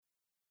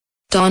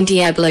Don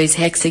Diablo's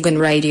Hexagon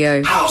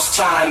Radio. House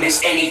time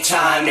is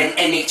anytime, and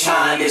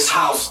anytime is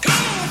house.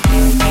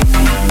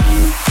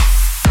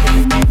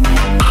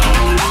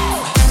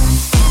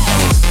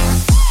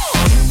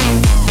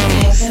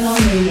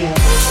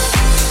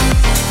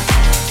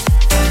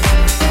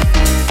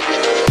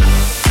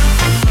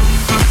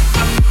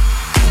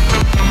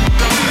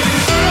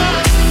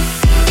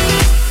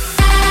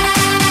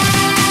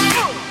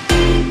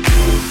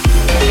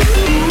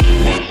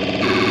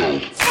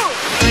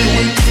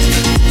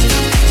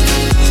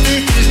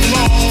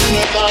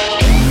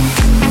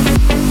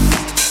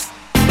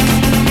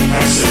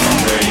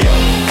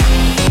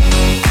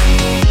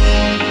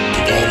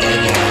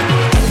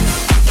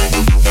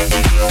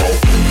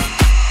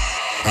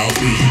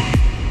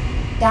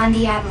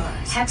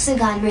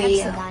 Hexagon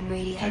Radio. Don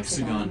Diablo,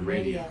 Hexagon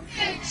Radio.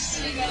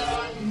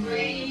 Hexagon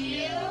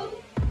Radio.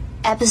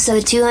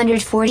 Episode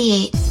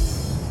 248.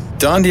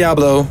 Don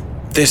Diablo,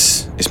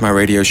 this is my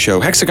radio show,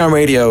 Hexagon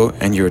Radio,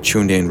 and you're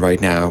tuned in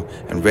right now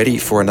and ready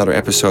for another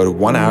episode,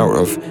 1 hour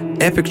of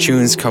epic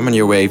tunes coming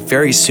your way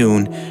very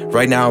soon.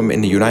 Right now I'm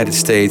in the United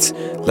States.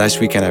 Last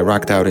weekend I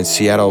rocked out in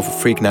Seattle for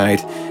Freak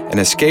Night and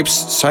Escape's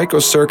Psycho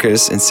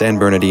Circus in San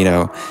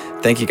Bernardino.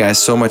 Thank you guys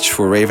so much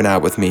for raving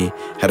out with me.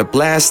 Had a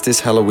blast this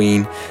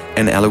Halloween,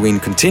 and Halloween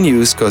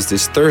continues because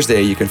this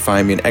Thursday you can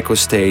find me in Echo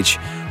Stage,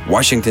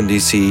 Washington,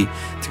 D.C.,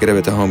 together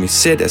with the homie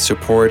Sid as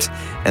support,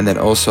 and then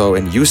also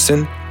in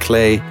Houston,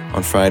 Clay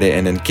on Friday,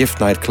 and then Gift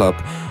Nightclub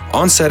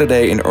on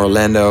Saturday in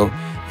Orlando.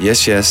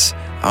 Yes,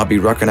 I'll be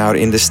rocking out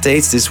in the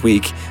States this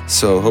week,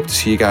 so hope to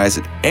see you guys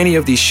at any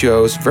of these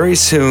shows very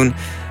soon.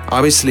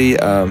 Obviously,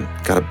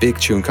 got a big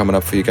tune coming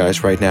up for you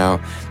guys right now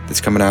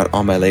that's coming out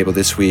on my label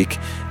this week,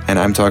 and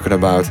I'm talking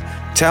about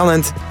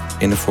talent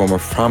in the form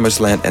of Promised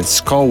Land and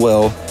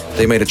Skullwell.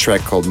 They made a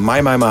track called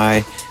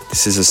My.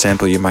 This is a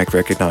sample you might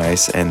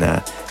recognize, and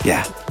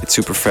yeah, it's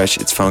super fresh,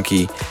 it's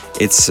funky,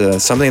 it's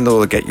something that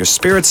will get your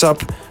spirits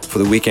up for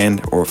the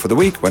weekend or for the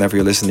week whenever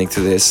you're listening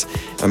to this.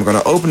 I'm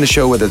gonna open the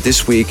show with it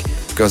this week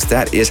because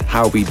that is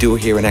how we do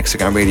here in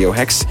Hexagon Radio.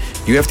 Hex,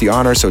 you have the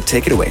honor, so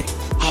take it away.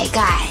 Hey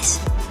guys,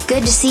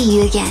 good to see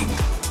you again.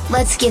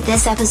 Let's get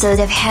this episode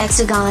of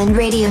Hexagon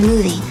Radio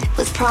moving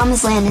with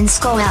Promised Land and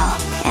Skullwell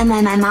and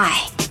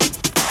My.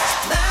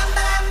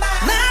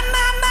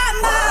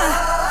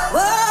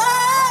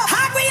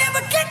 How'd we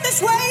ever get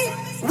this way?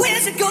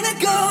 Where's it gonna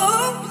go?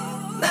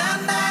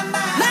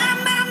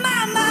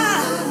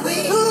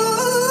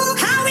 Ooh,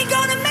 how we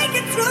gonna make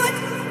it through it?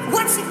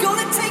 What's it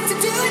gonna take to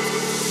do it?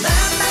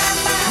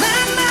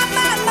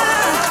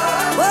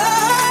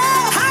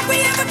 How'd we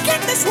ever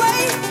get this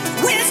way?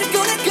 Where's it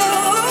gonna go?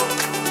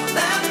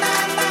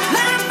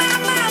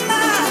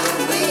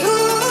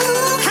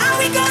 Ooh, how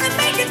we gonna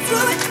make it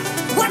through it?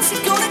 What's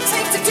it gonna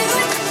take to do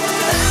it?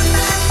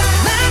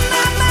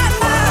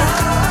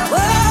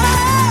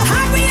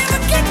 How'd we ever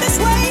get this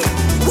way?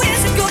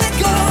 Where's it gonna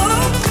go?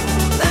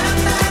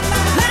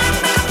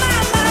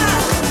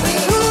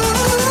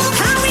 Ooh,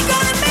 how we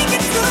gonna make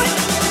it through it?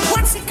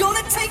 What's it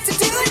gonna take to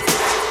do it?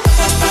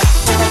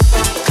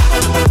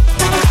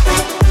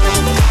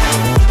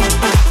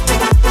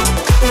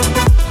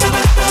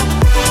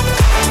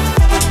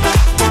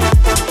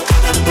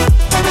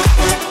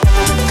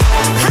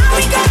 How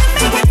we gonna make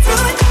it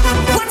through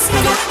it?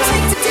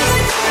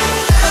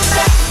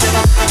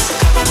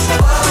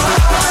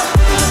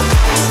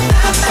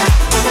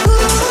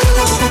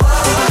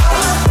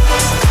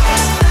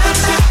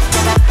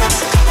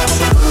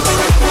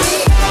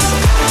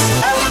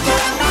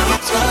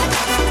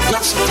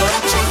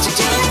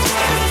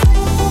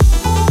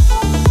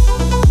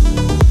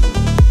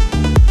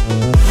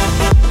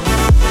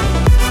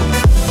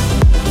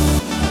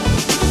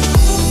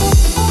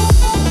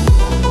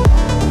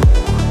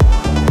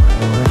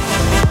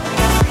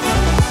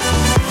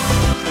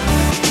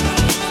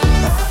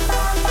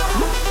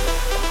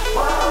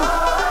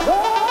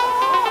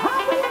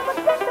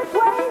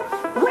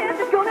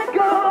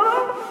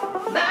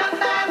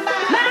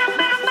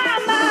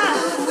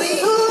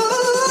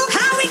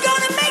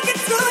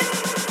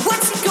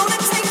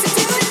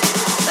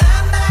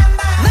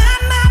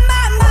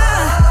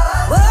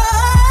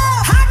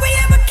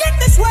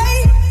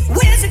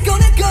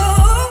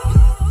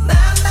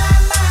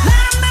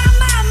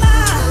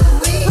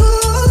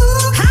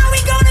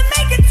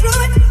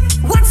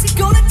 What's it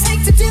gonna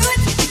take to do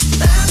it?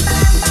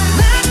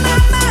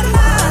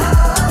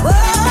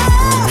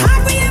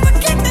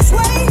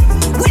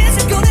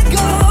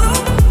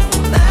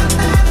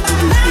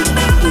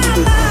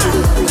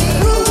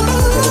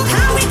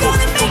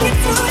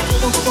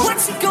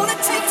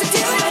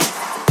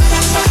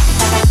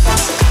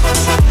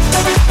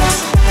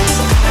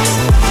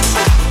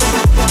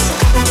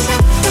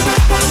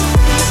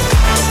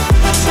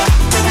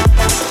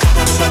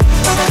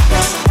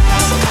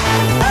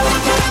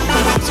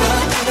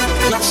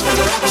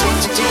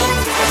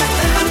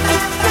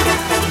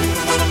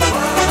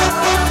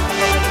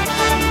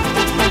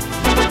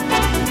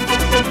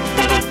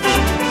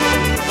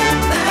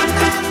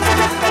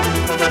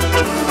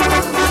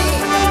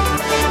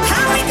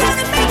 How we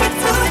gonna make it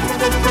through it?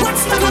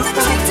 What's it gonna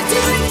take to do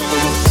it?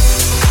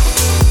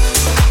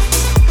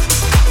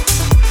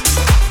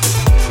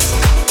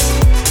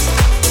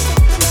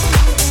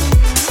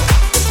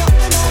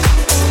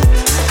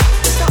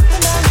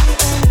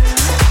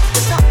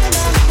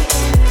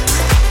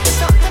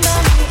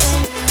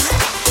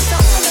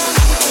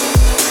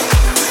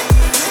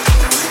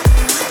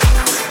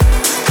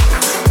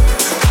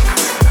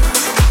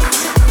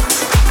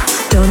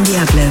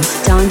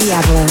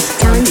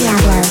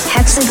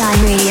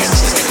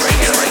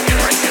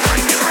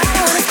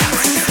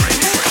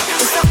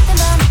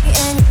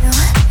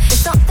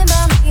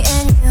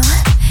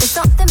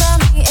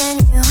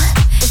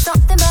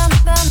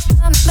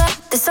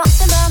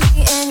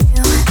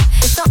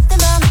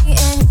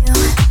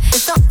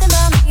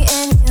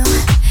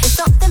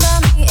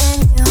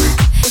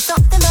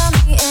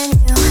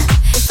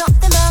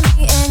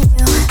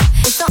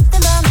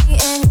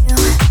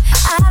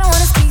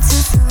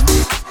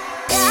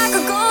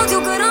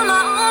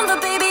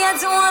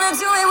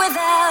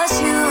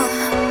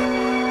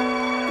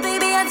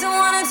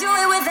 wanna do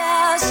it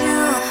without you.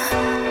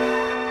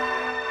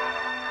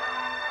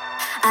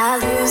 I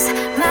lose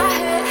my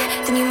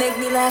head, then you make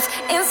me laugh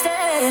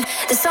instead.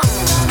 There's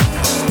something about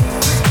me.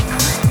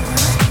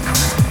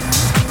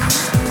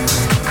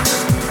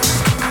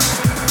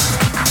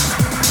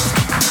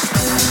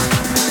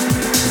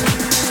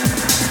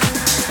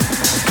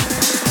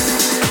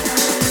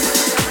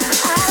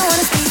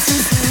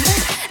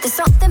 There's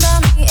something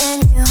about me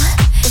and you.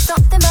 There's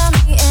something about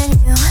me and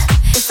you.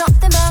 There's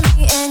something about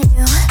me and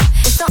you.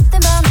 There's something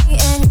about me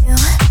and you.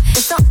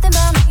 There's something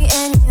about me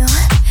and you.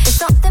 There's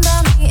something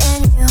about me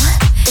and you.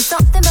 There's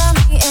something about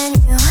me and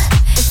you.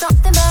 There's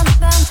something about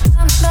me.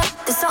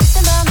 There's something.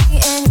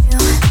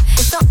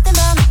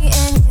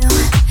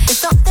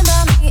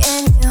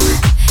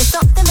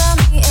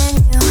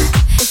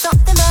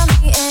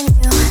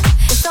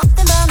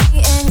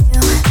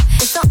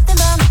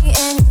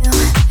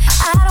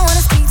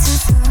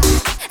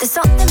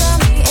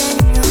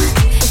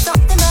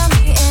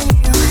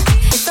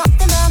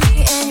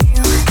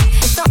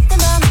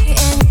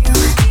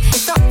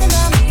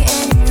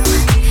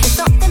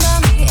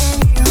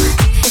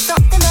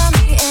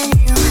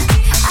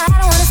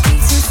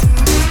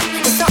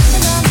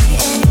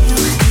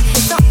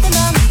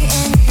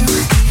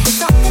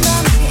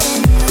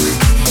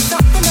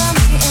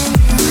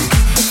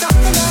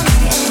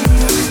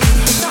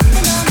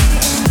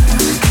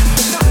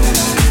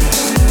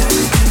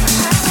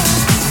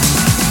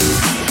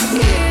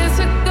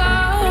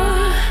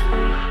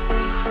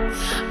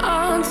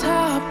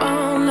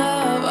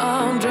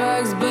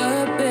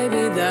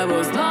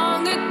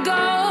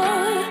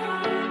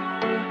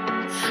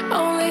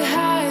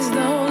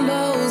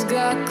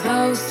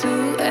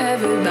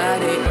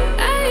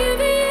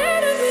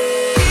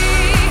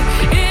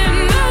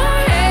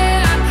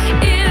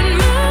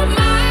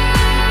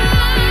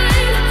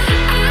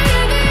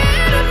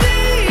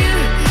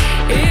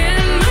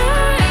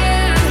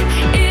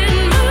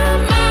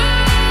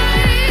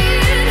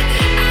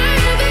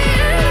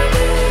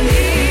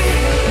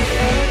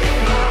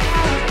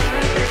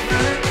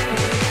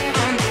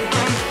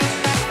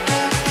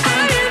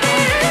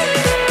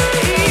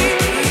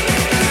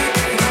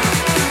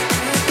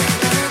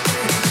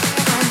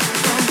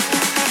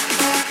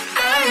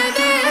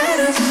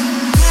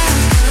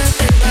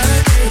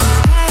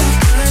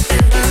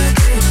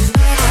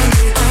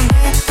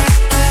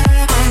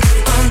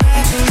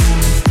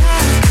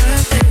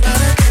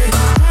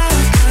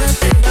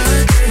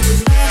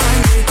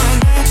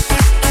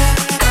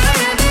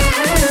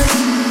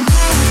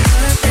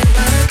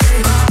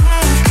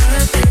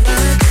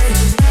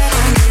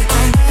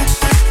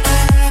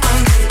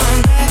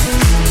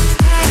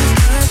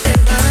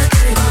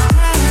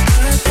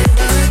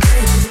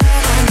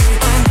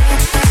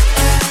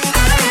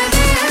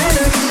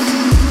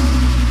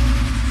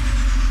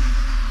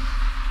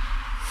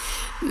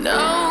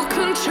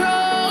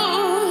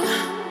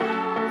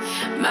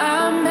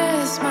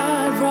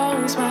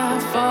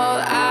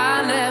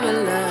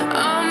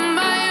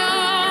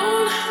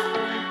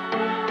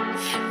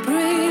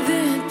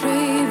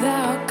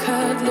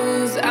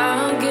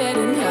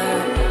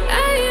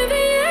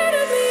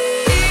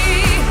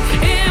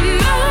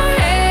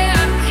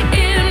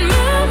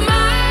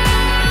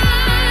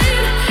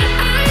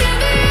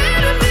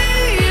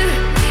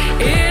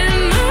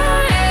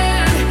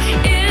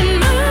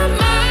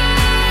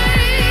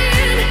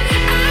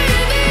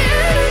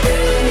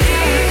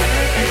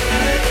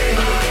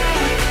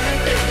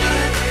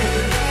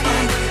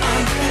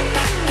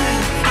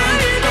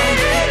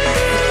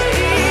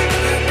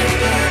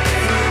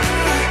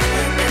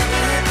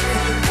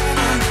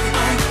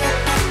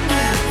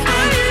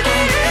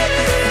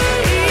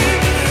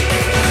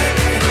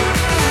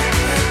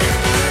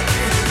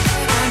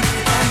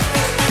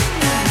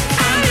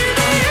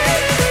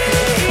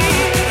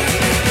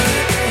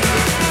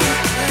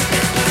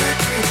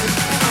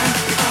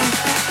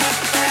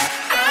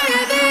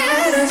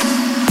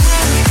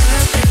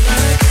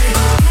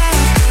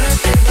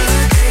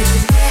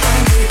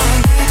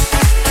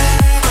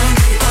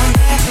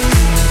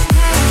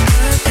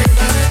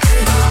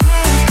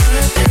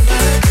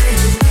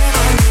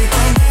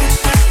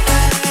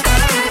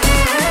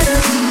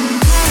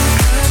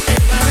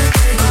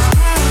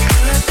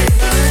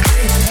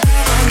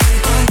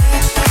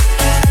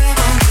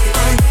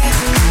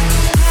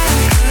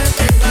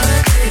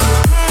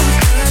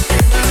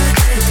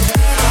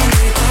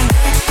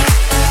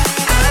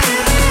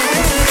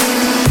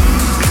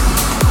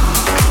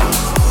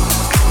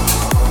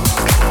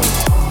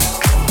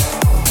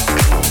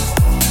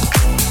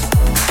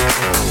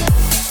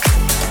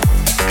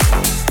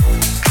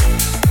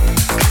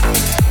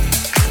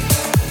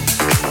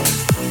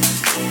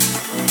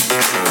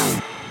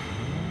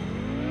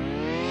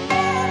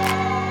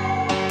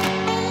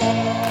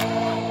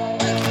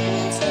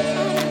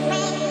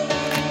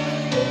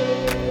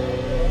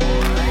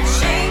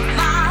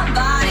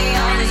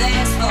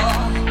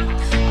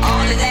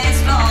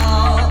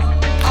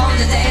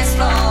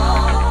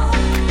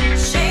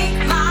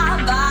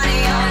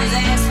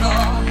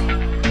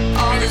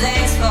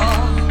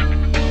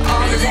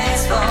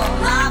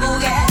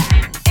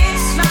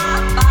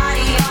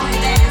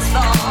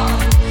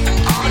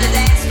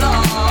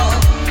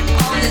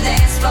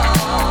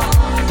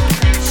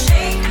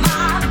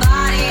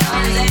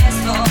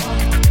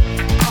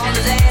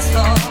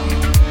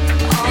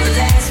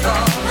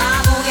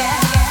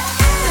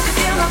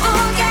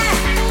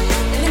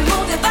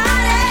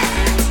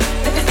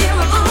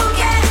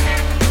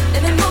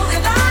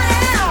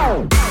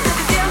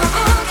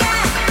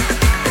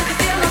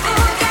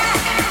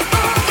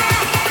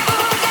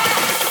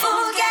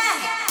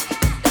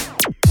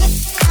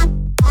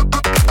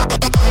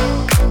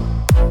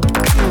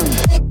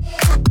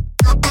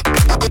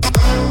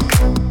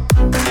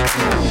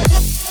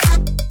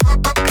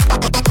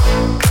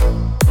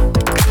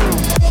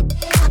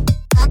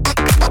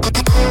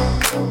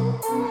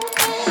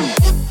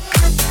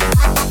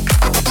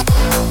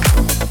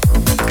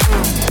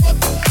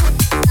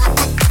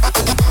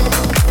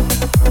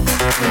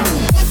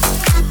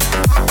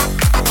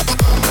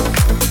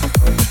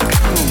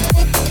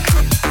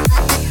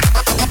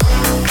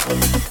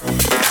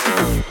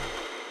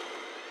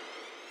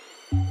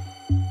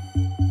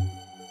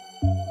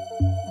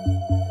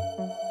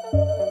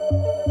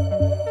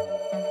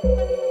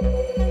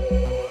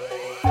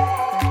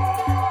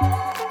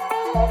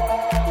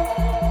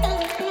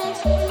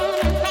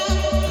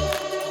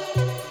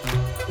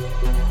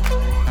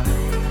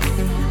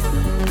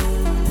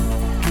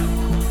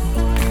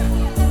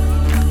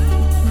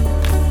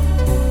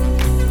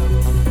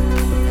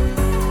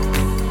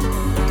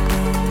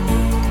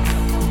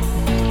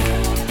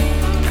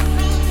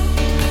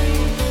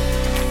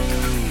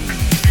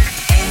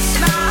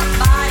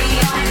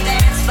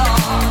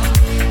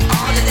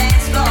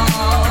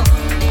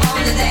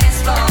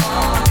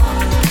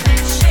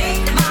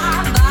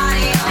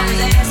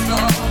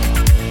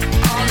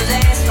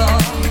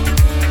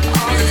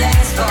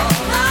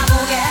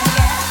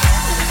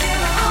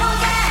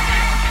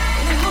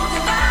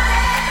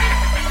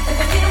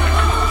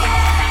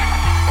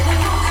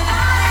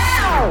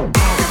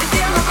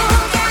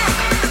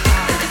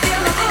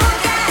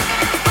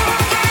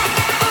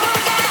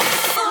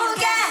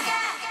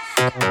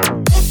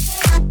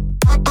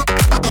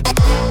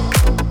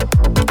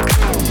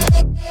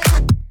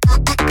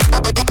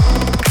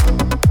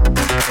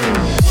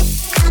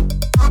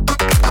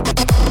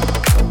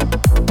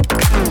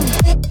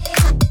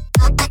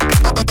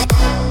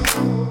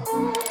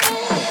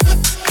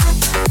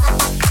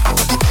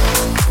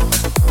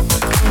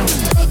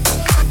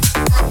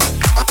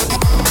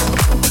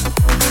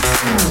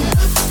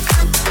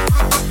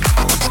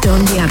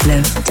 Don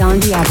Diablo. Don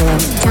Diablo.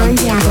 Don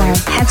Diablo.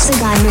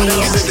 Hexagon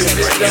Radio.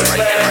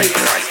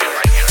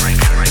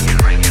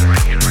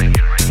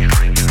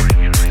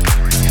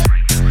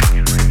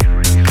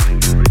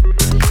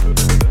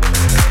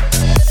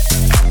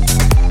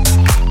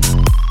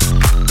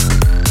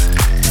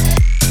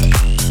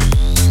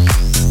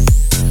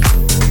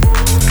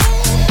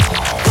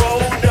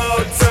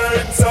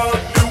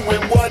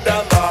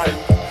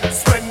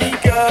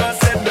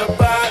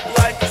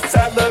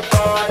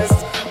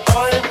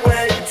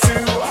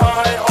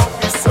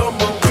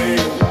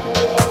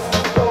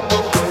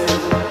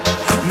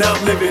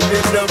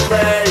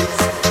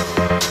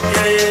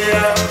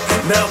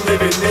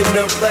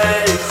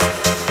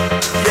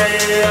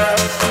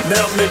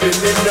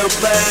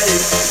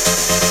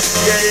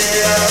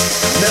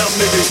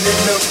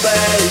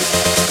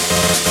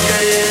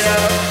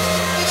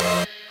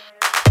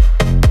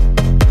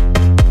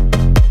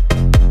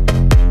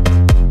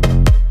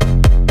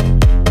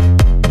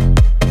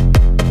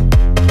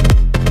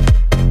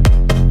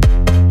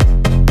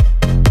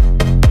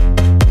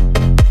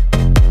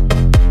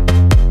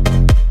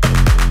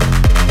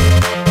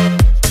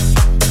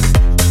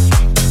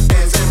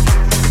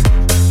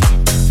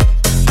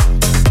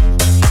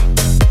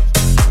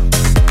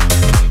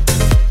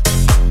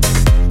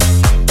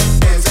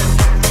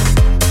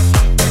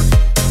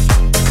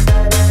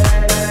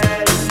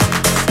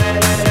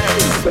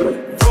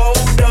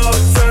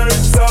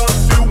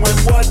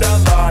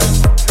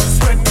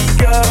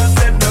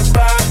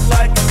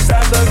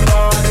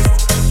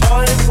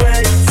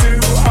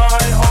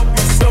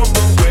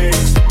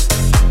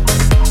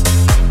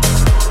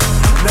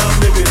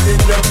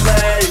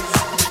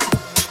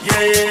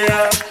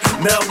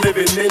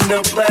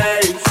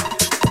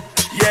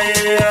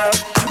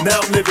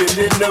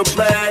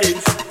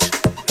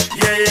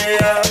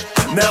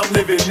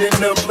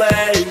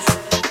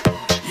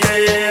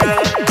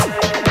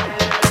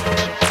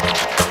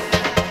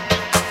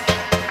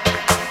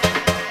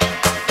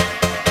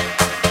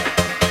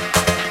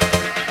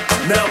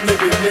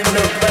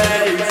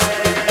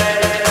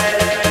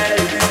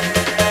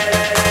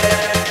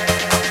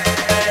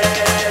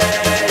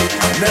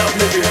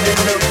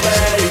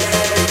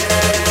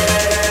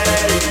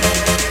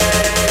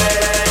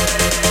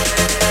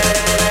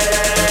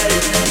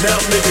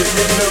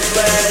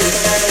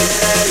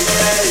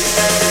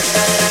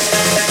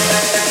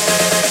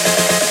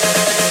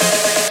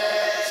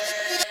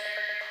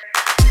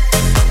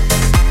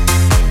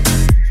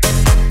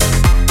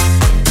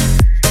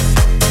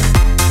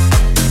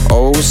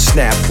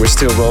 We're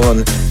still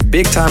rolling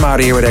big time out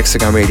here at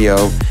Hexagon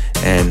Radio,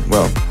 and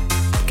well,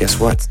 guess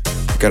what?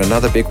 We've got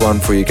another big one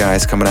for you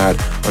guys coming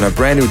out on a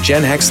brand new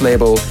Gen Hex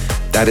label.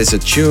 That is a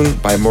tune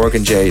by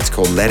Morgan J. It's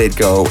called Let It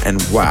Go, and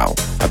wow,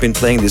 I've been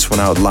playing this one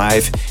out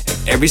live,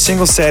 and every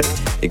single set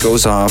it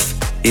goes off.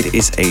 It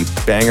is a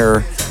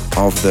banger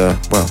of the,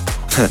 well,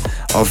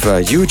 of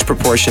huge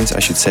proportions, I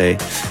should say.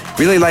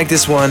 Really like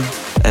this one,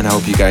 and I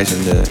hope you guys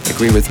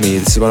agree with me.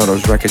 This is one of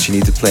those records you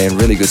need to play on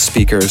really good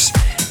speakers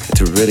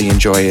to really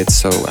enjoy it,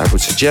 so I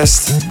would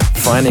suggest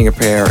finding a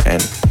pair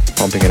and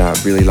pumping it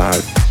out really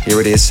loud.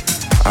 Here it is,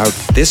 out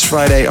this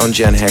Friday on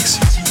Gen Hex.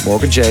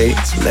 Morgan J,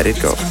 Let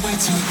It Go.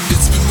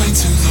 It's been way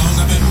too long,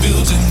 I've been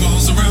building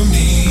walls around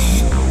me.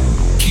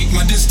 Keep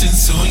my distance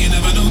so you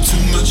never know too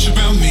much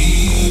about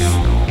me.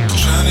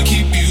 Trying to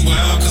keep you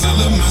out cause I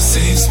love my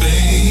safe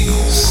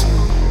space.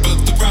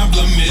 But the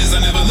problem is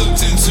I never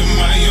looked into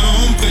my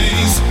own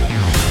face.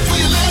 Will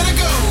you let it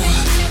go?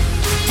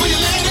 Will you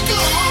let it go?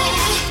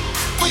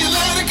 Will you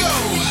let it go?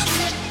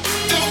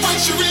 Then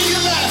once you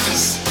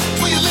realize,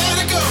 will you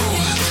let it go?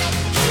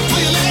 Will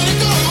you let it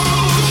go?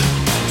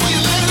 Will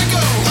you let it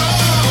go? Oh,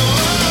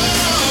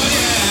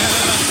 yeah.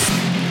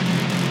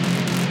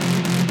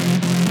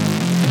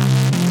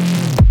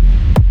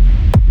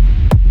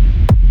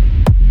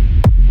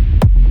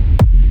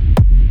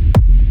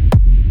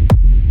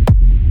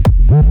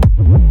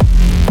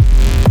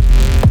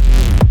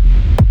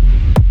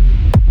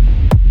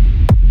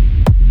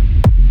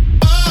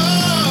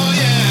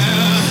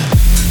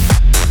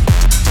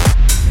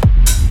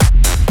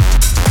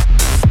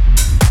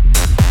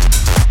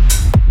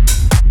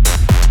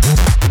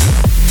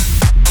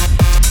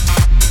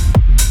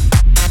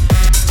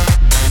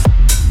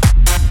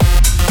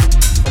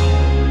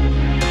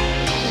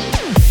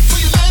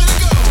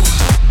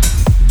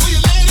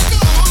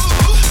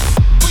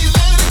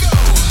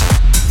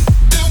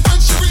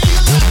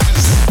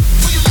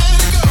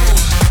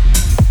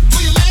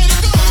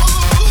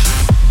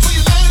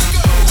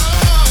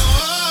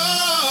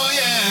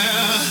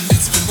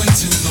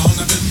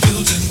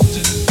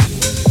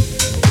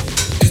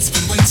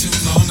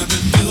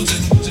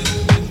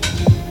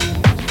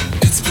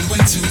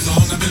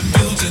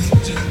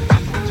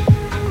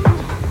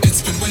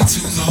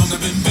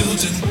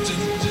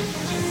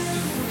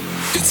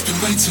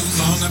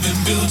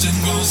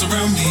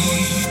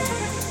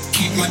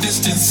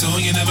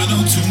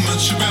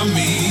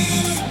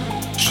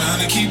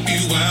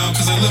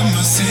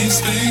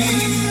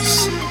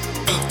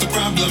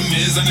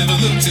 I never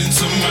looked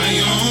into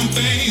my own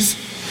face.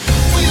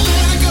 Will you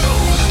let it go?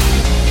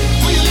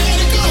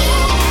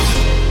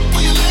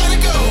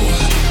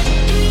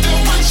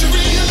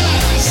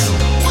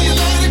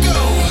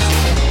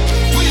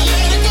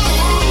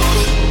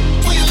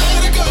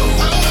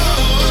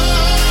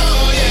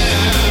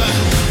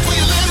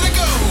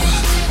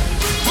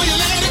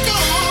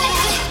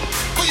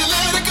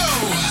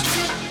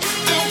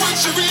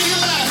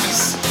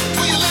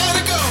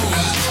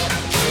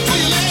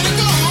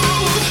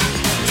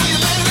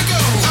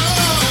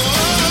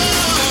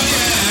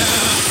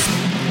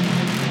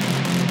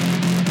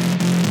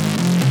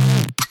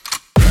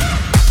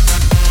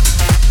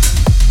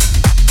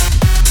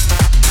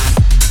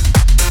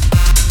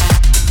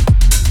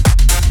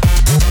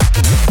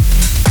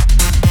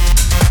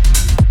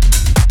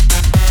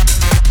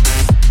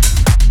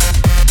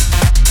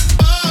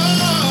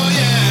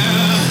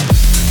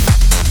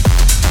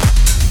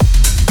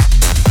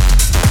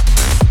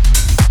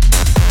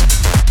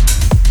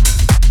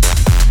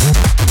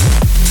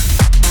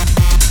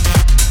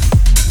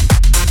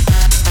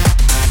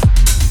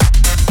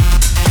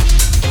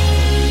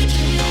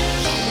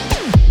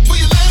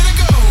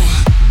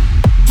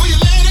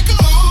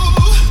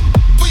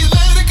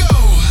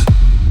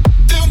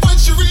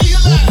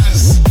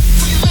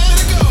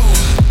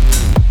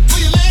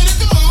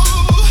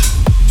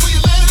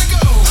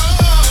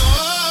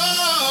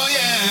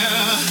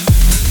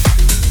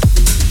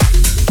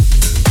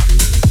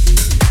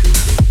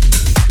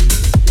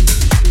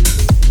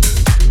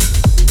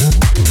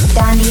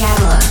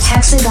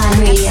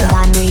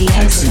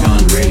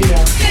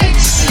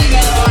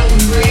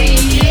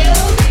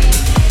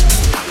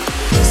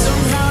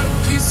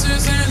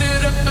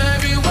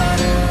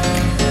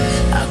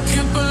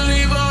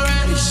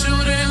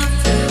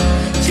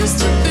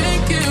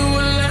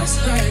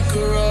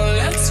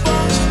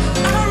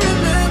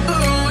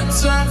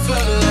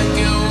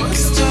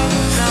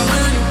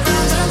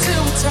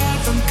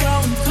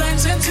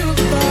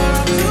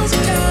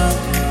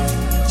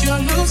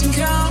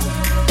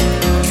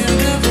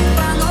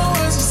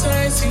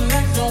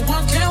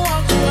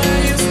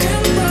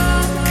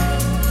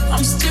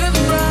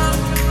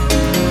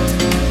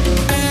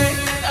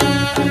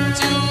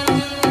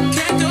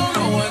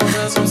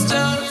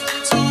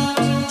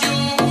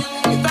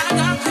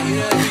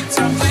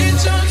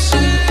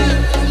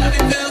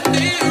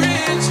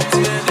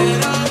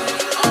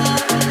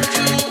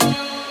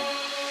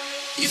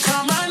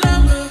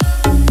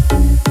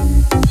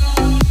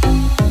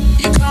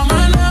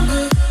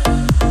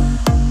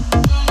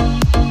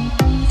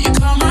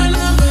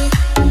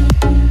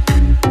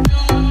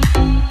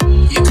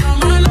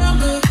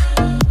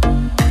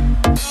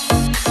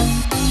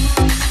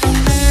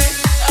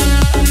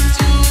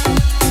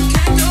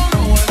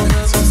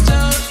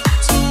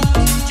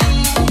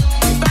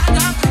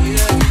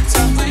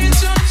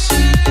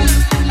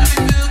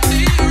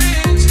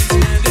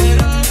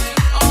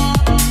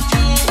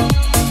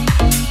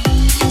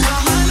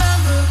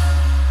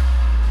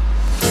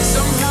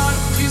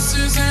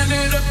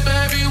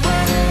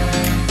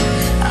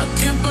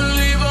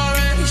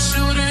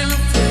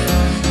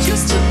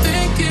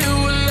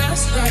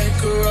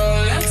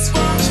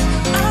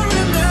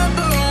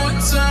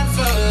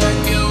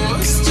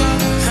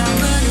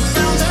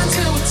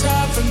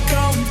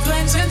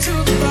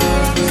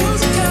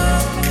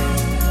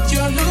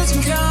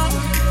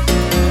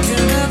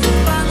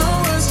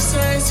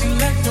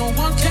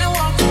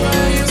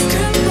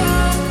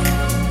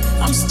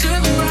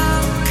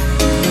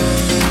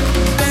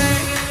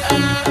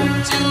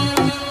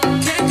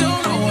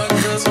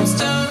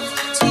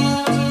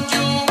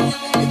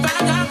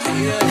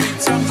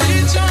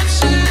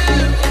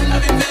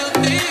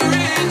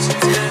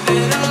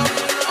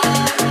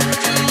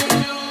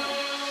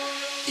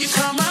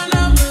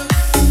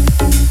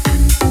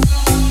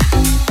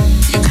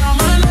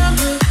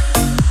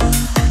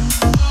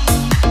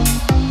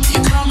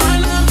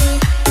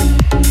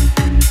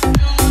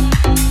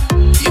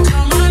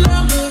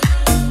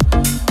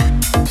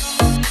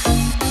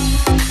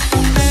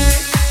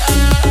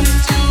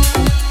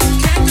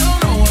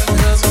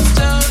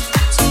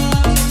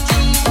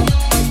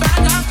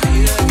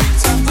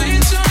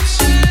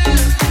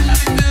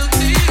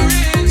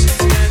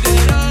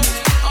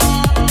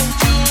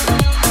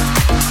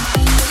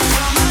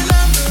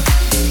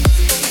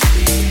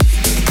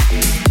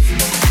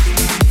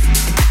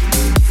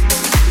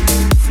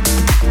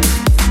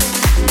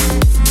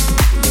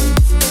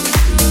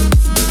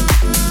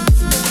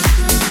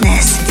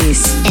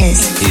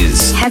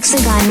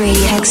 Hexagon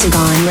Radio.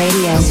 Hexagon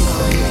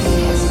Radio.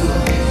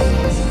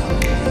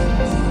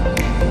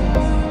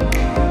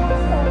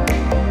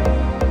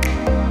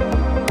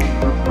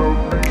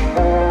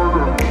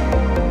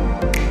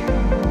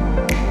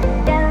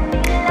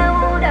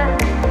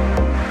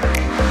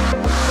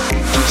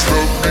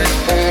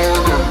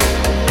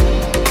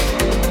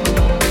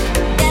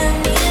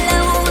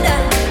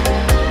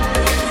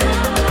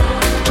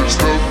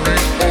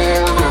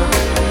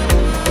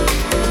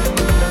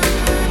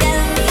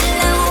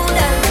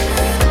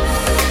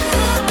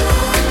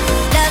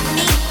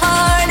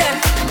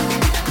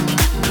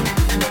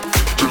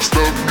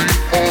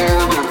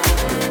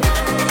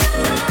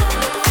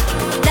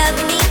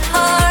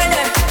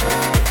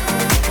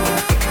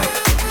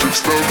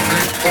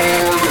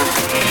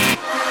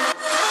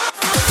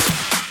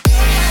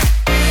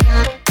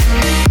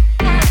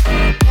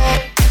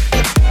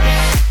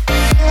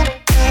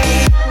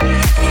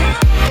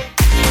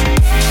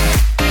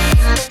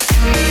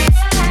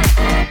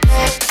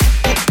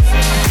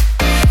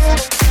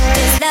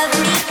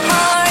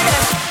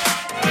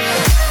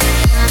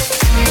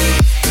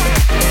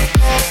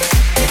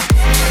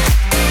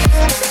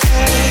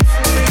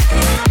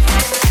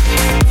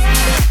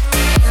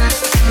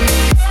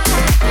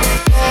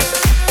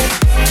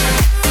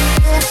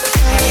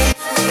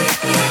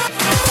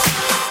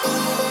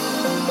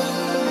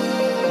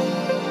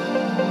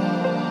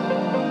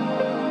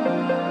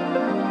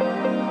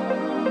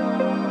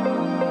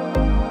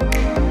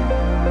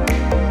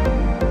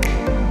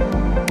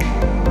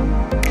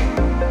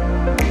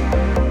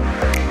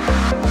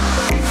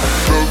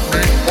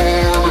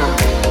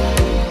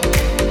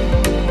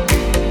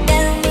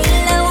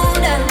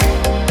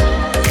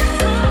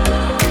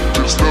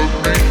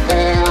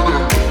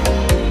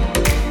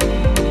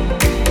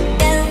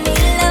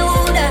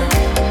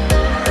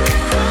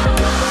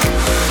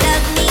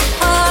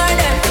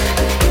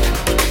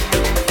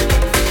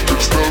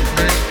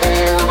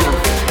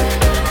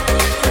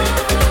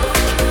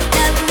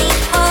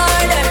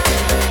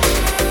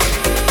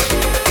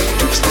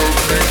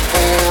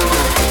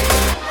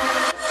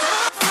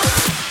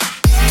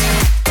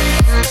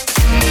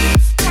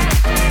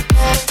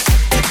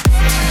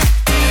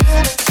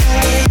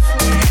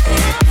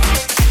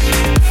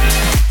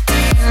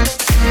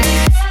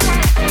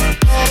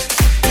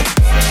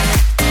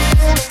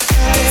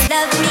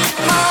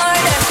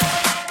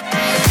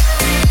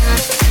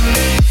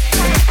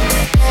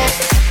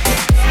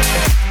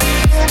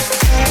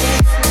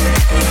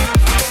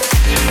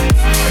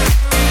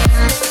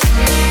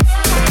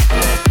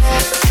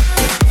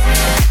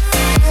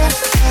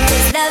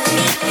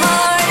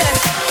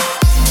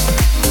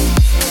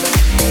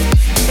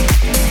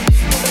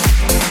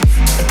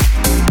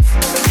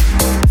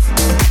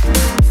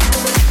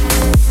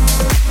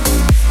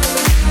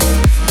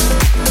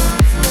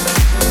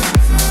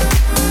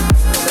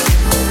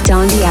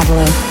 Don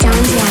Diablo,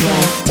 Don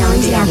Diablo,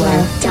 Don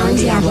Diablo, Don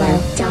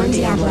Diablo, Don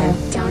Diablo,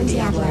 Don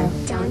Diablo,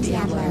 Don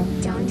Diablo,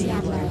 Don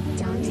Diablo,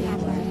 Don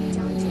Diablo.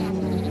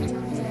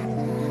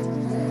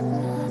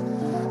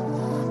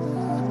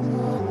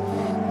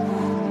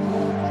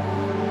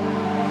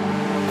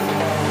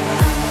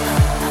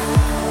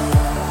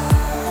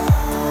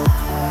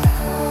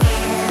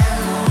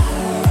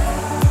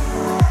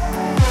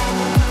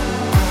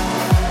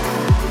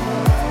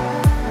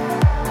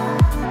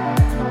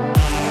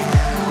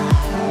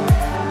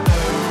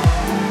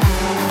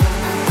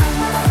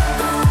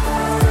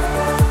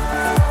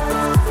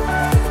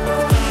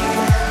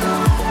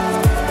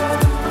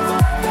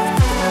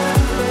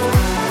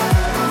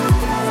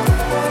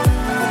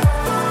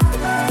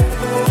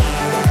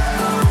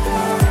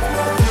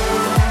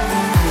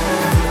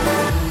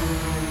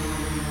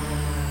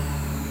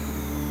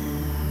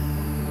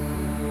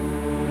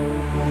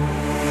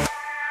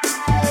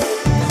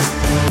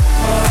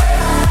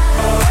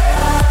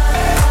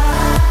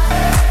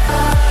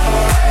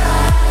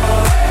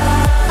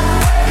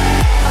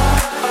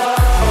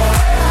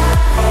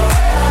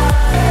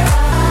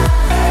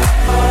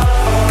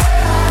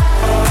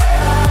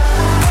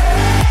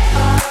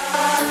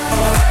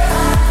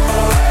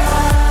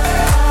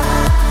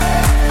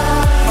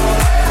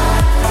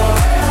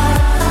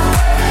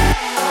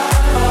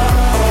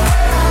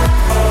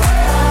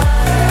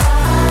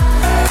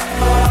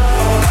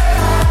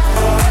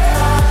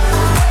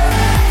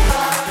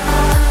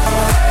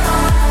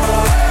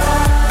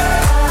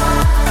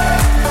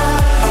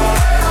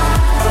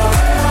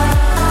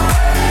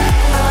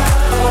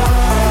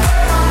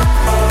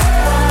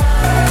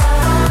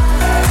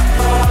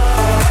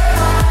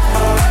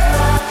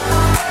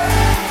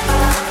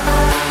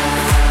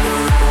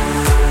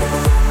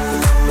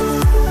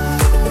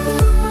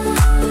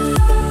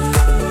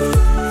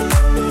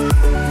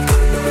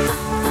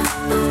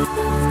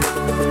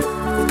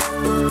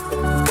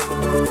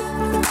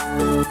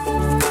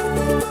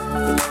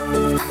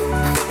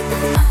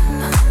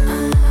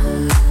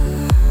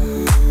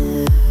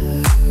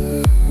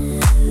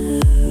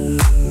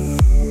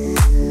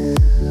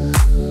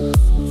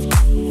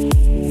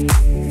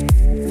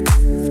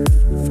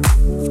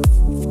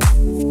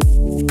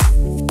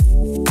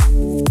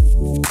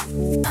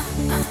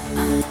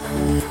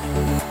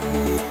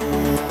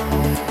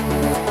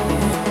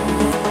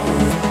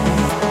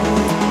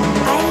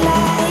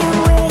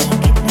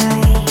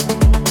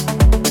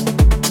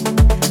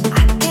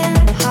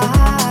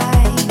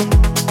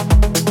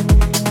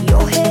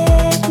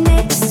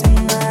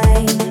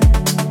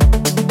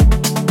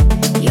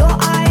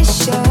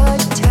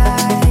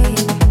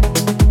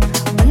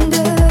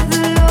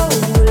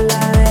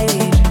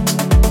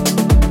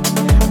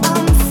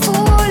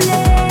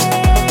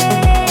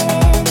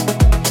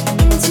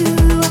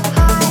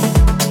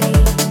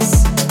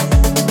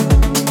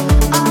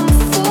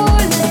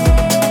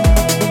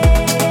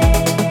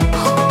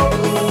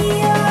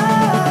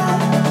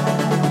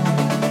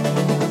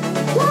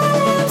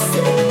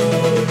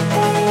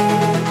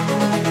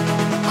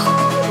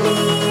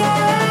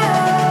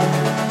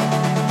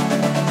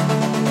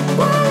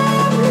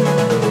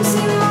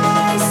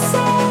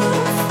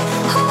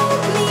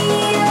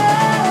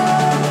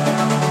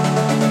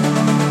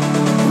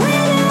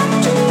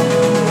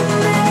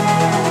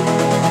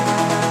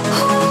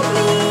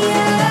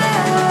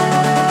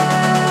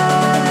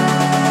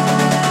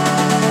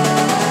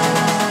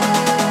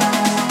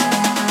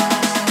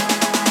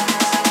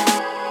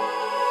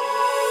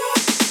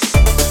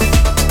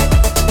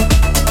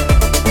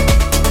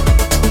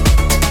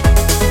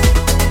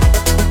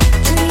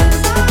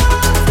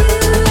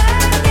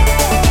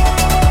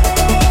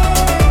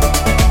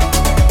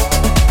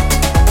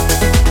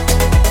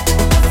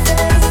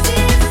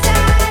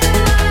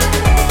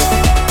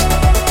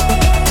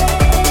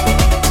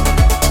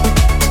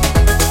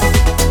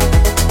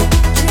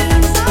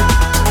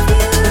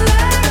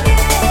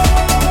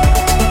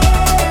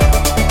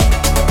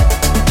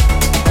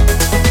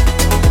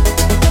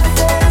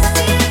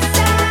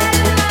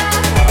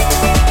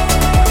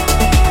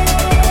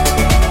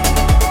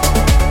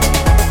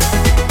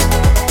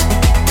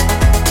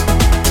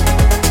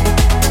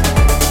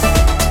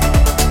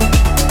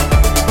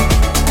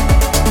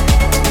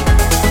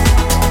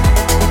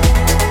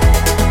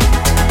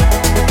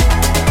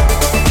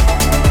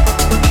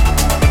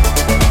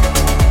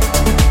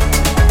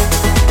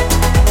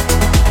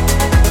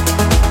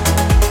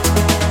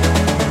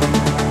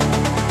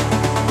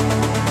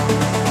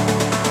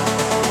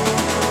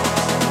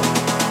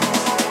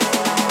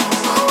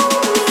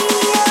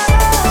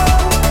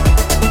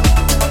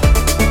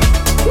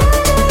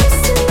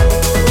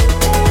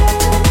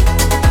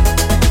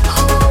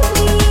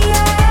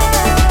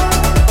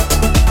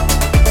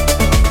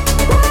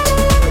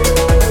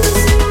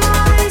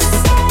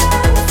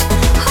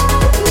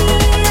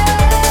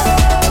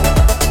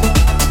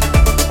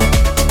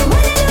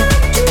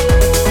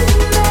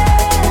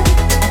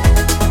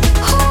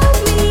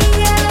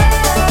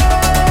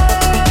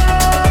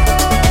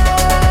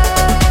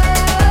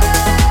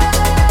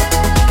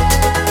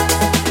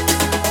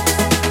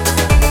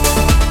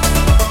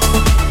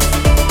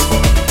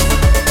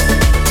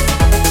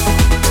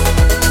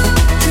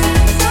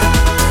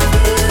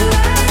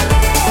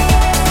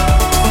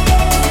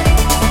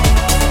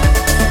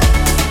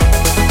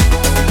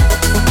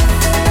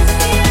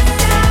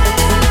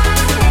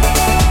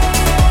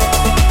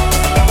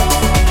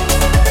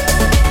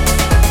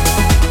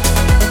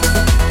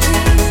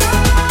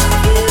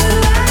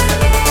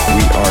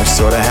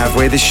 sort of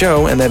halfway the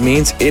show, and that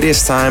means it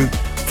is time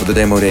for the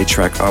Demo Day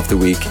track of the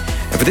week.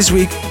 And for this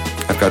week,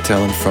 I've got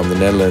talent from the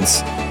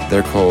Netherlands.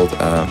 They're called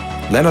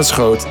Lennart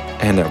Schoot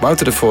and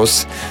Wouter de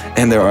Vos,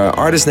 and their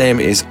artist name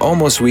is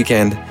Almost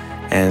Weekend,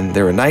 and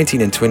they were 19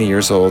 and 20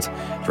 years old.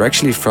 They're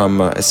actually from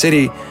a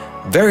city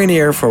very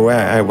near from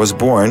where I was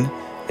born,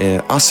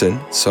 Assen,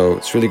 so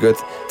it's really good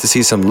to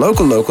see some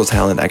local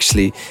talent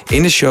actually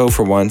in the show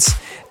for once.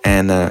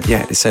 And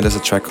they sent us a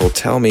track called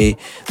Tell Me.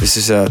 This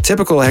is a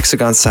typical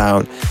Hexagon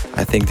sound.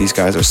 I think these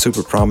guys are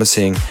super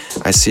promising.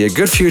 I see a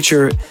good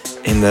future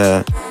in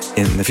the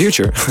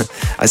future.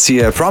 I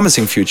see a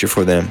promising future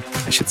for them,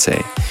 I should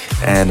say.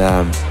 And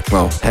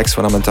Hex,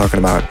 what I'm talking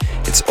about,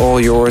 it's all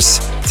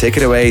yours. Take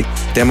it away.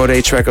 Demo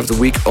Day track of the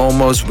week,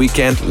 Almost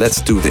Weekend. Let's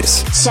do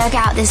this. Check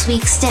out this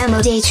week's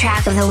Demo Day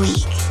track of the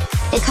week.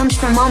 It comes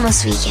from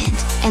Almost Weekend,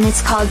 and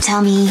it's called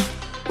Tell Me.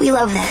 We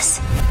love this.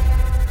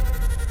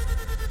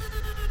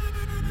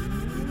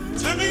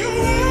 Tell me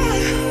why,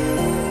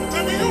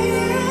 tell me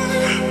why,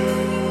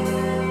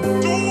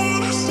 don't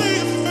wanna see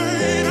it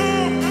fade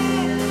out.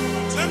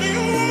 Tell me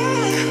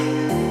why,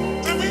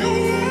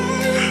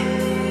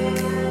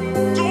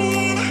 don't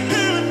wanna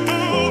hear it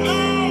out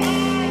loud.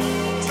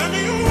 Tell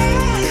me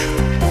why,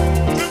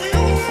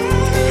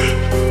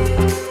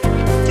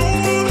 don't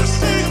wanna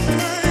see it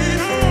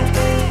fade out.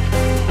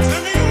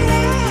 Tell me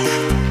why,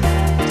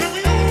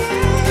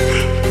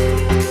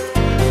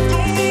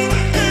 don't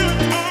wanna hear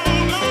it out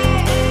loud.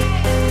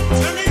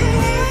 Tell me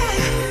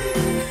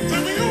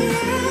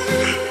why,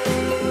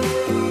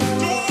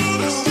 don't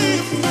wanna see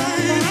it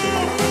fade out.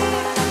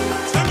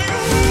 Tell me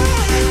why,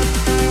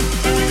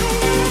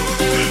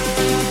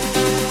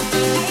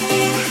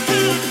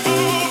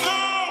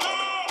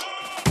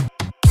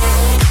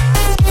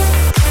 don't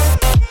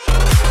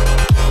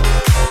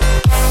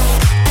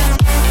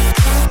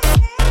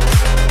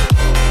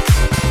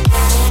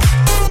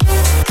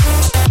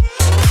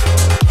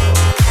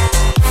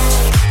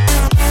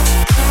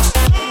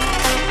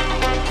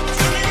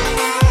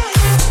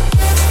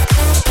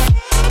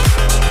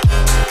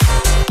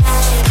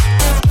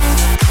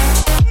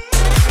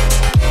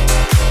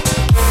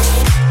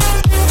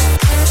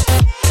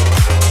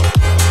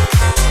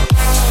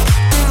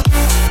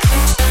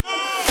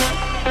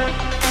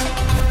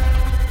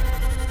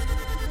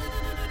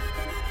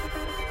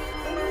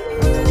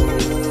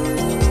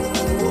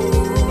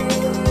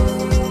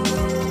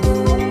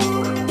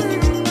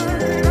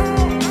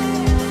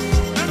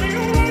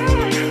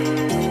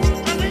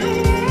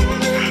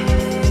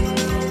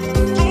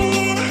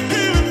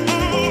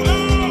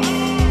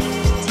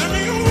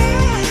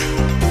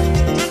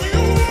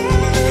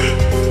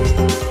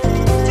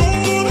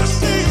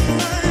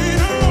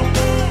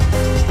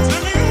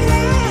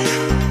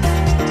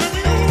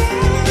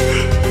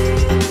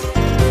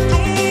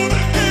wanna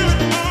hear it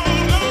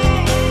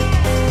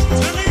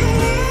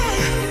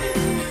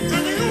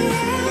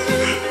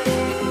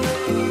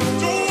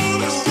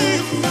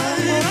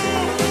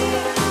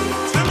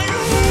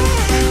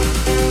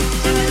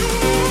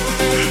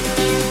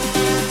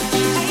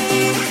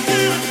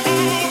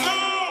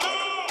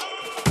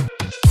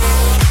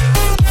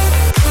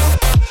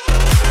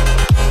out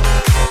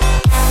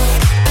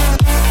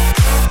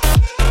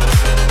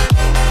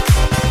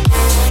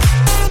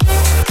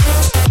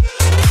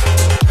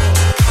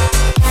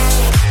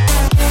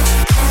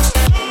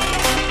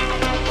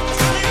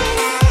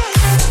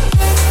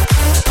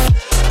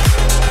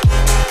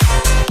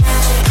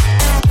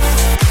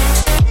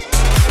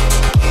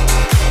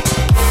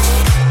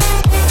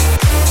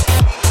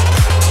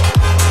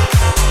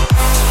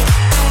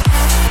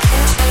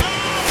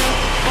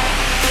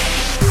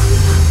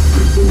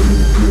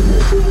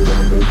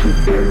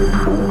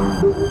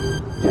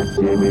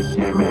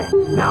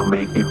now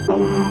make it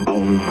boom,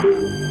 boom.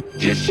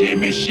 Just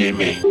shimmy,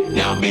 shimmy,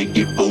 now make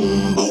it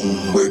boom,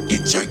 boom. Work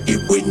it, jerk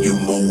it when you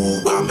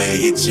move. I'ma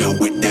hit you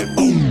with that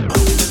boom.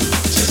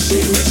 Just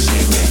shimmy,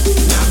 shimmy,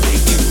 now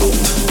make it boom,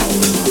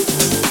 boom.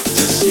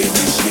 Just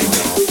shimmy,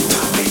 shimmy,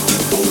 now make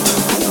it boom,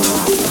 boom.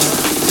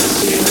 Just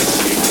shimmy,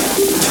 shimmy,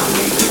 now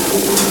make it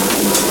boom,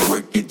 boom.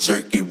 Work it,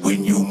 jerk it when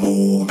you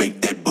move. Make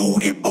that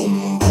booty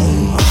boom,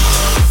 boom.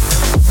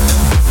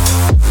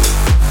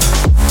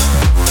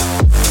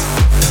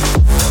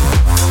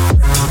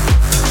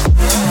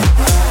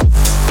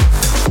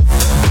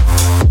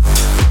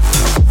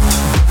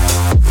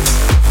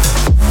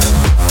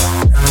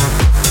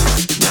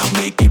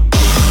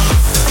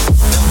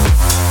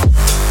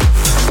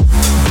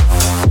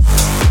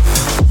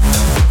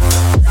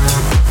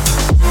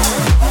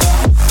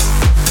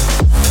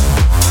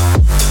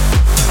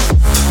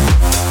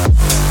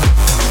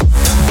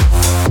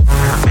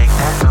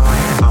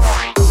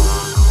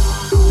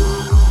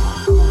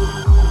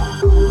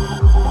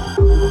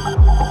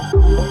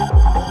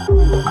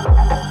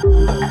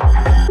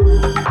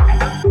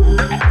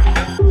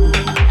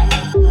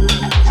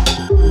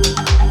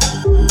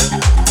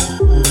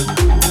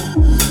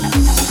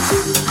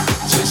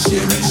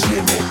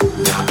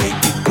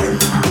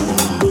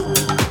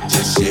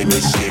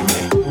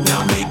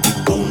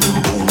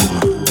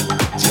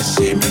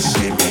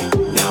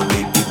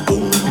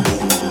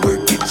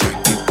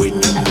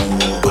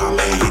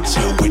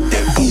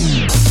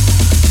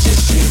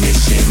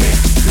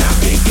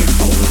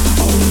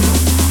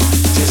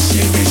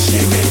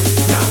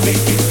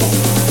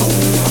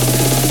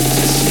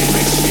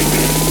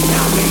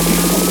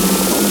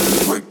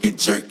 it,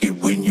 jerk it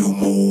when you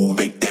move,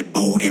 make that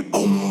booty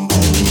boom boom.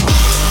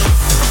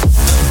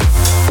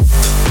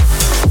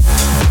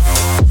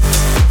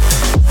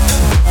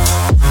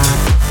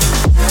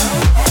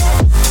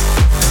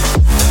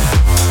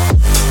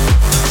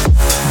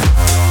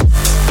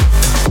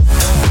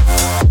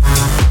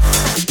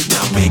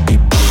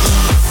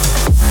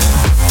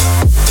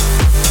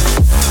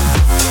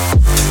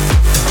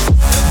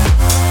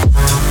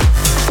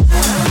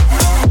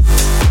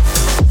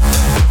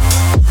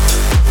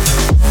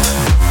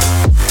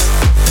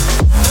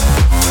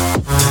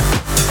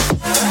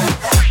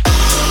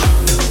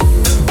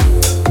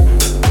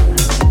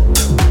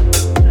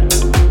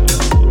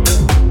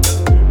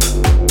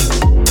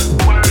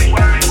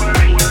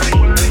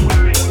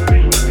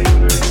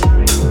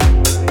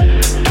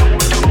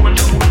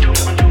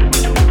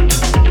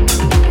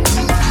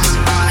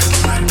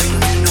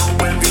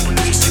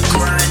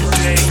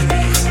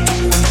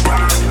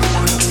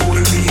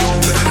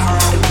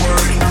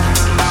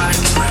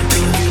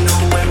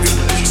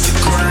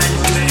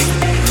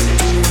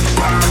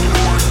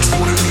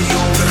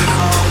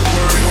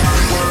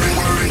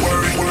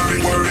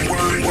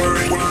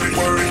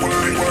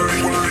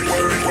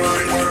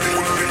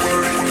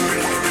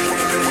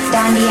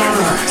 Don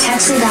Diablo,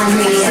 Hexagon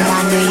Radio,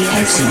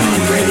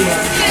 Hexagon Radio,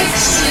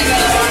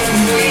 Hexagon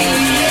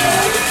Radio.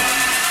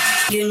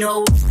 You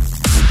know.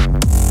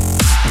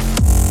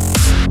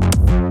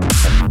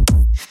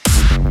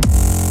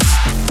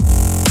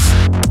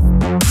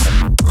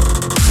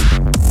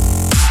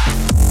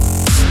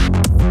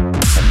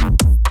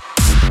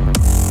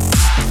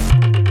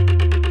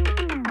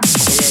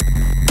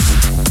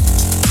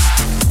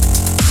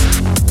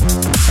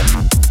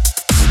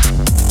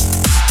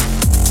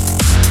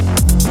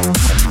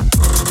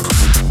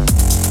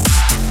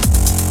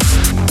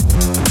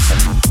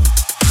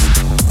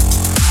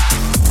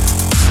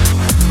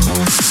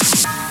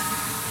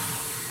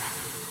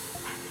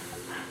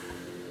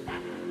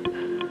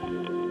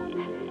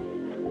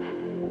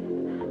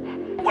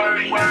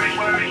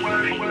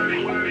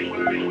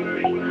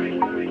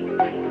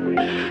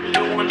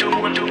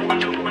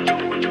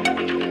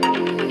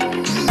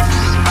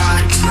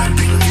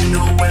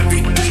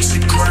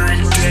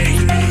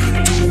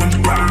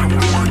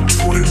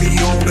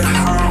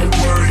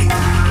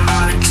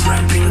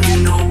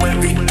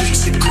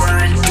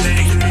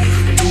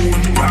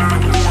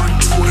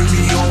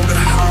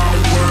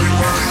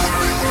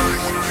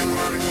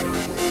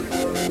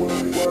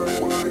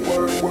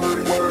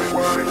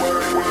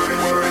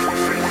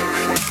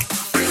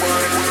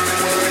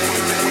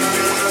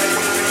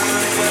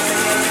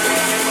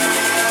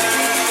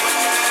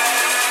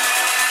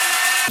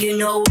 You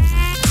know.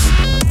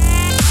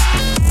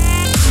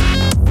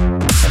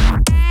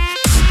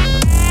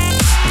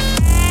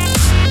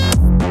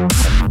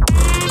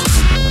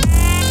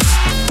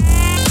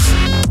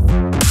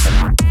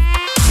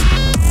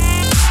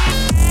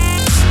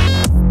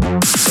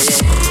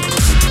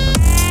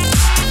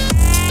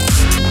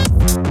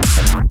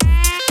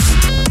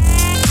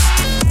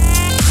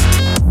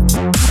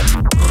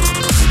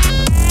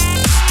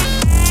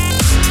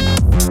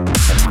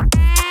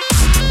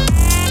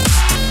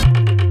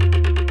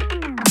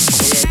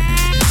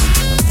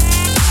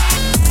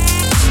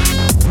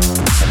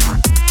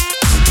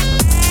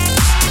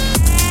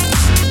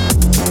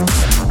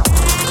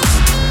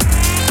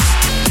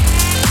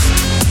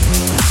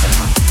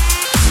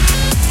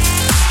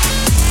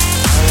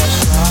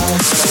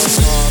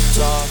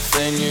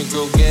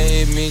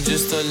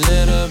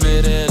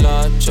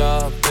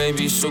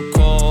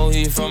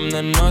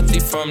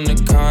 From the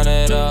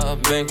Canada,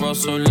 bankroll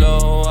so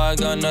low, I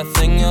got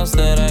nothing else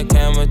that I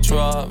can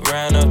withdraw.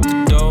 Ran up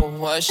the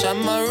dough, I shot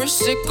my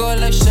wrist, it go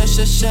like sha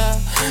sha sha,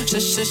 sha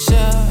sha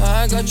sha.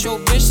 I got your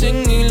bitch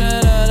singing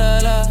la la la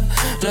la,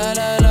 la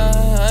la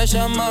la. I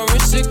shot my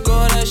wrist, it go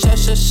like sha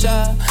sha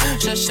sha,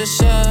 sha sha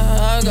sha.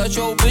 I got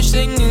your bitch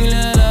singing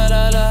la la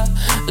la la,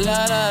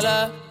 la la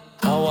la.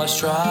 I was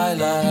try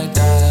like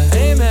that.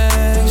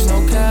 Amex,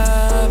 no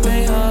cap,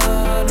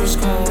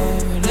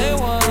 800 they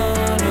want.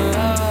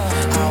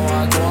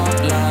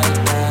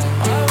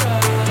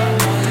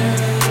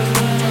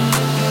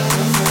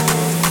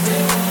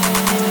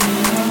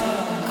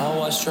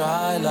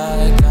 Try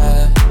like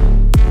that.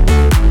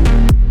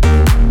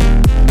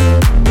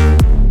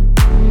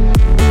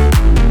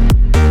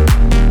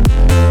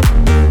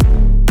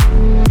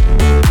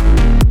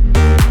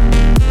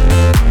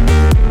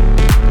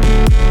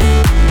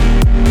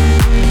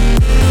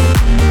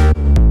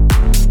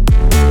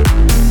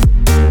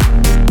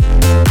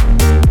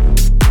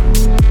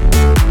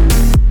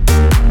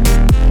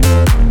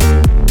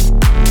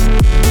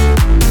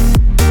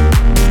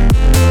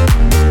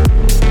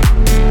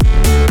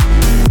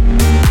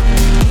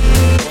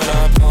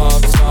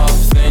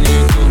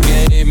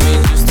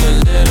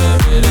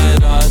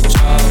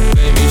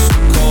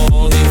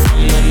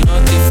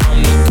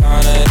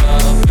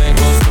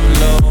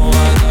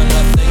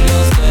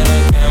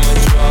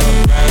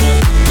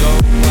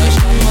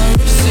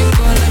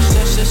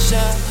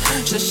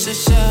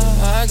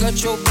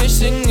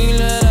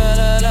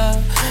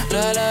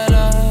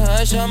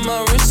 I shot my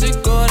wrist,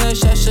 it go like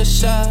sha sha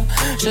sha,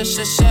 sha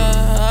sha sha.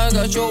 I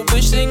got your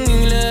bitch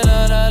singing la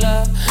la la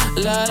la,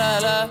 la la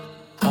la.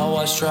 How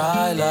I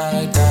try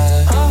like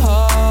that?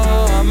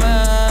 Oh, I'm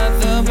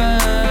at the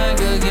bank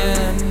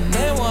again.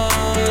 They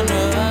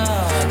wonder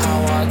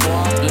how I go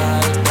up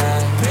like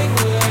that. Pink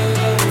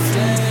with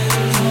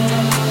flames on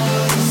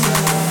the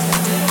side.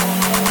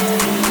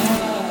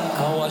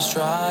 How I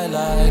try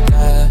like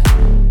that?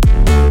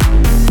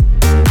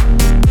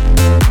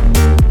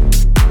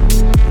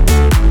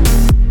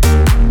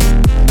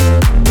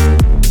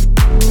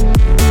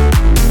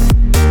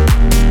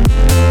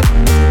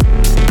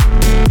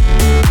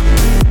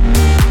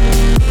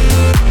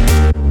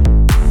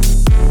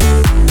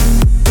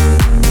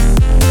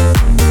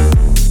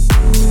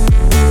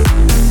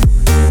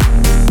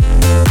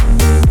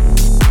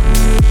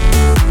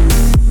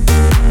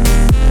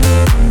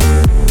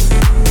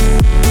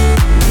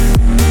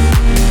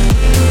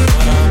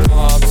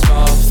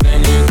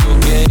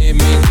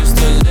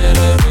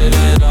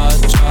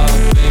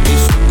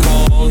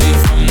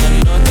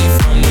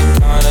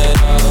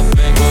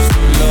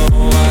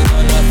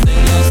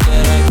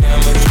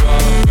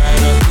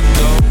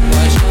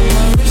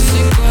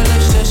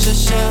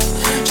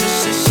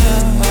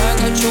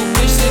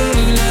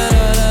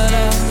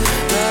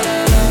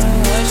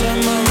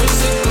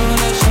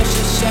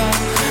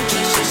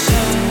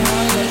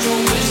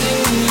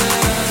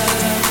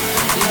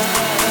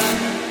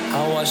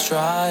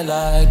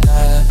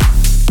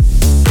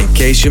 In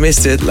case you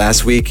missed it,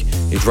 last week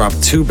you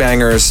dropped 2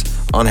 bangers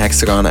on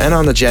Hexagon and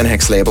on the Gen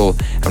Hex label.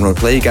 I'm gonna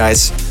play you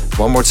guys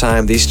one more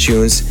time these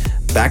tunes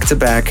back to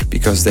back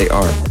because they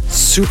are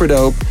super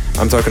dope.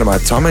 I'm talking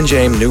about Tom and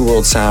James, New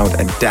World Sound,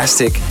 and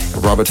Dastic,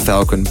 Robert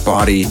Falcon,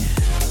 Body.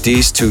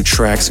 These 2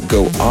 tracks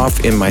go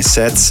off in my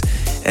sets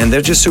and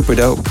they're just super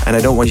dope, and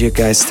I don't want you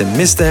guys to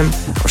miss them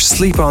or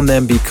sleep on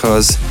them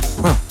because,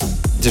 well,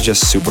 they're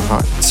just super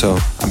hot. So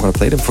I'm gonna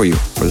play them for you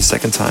for the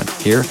second time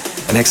here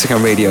on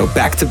Hexagon Radio,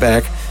 back to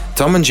back.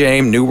 Tom and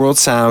James, New World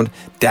Sound,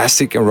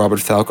 Dastic and Robert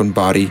Falcon,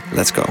 Body.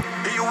 Let's go.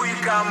 Here we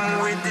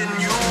come with the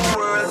New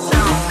World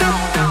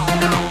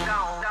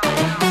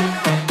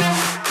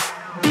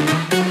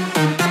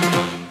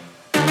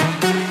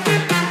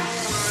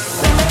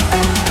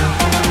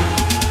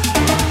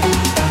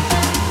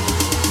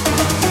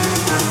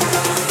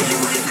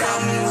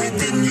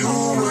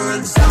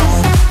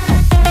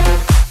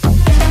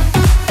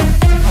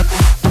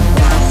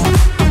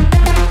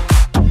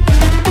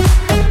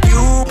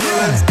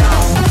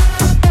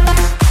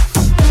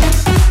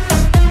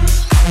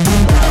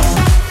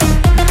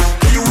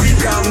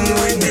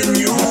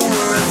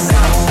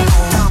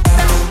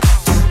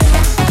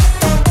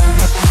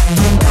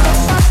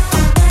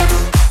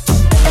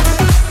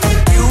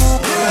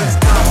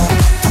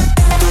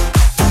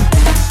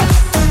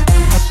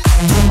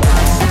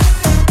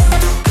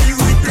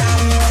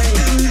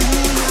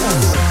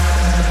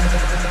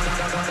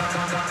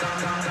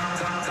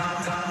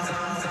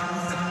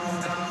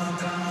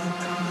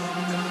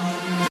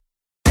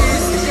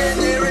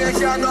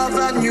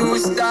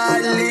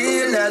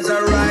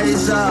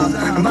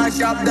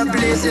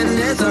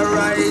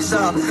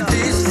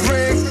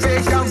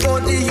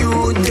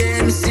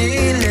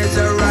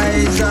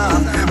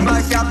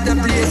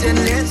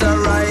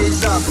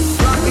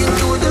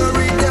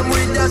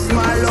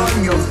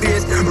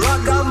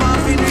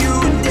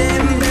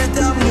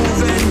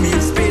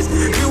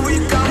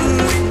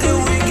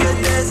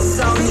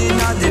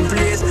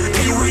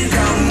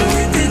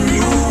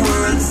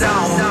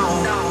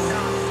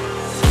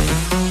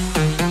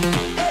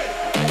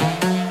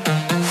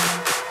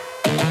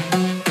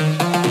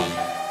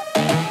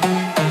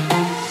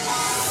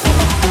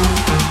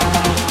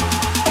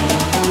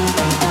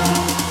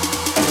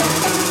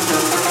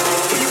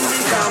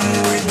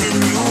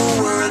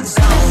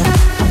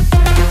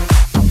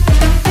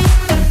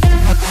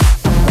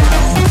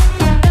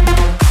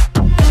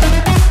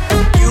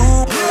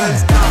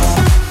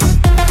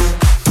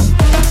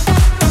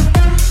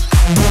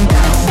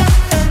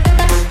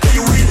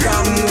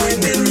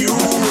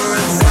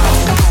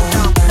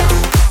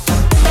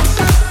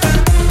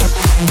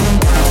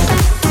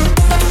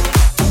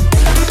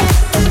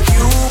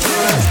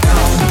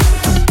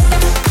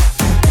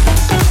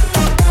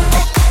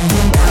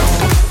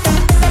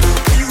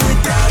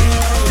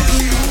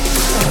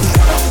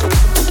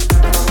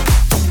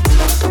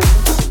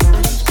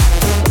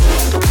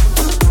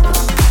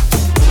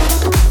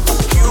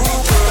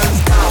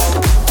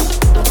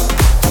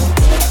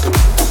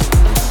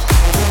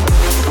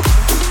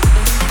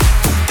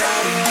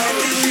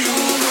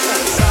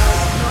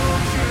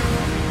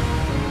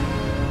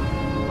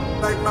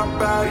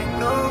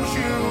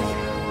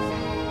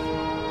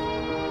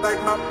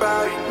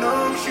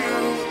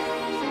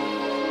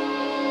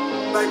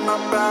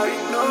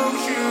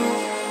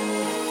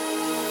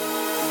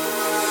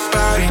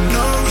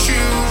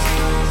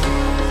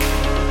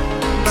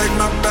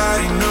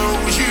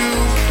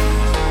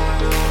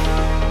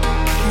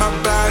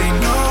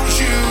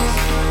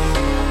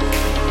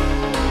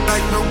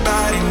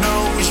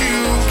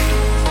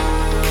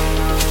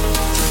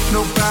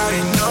Nobody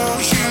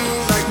knows you.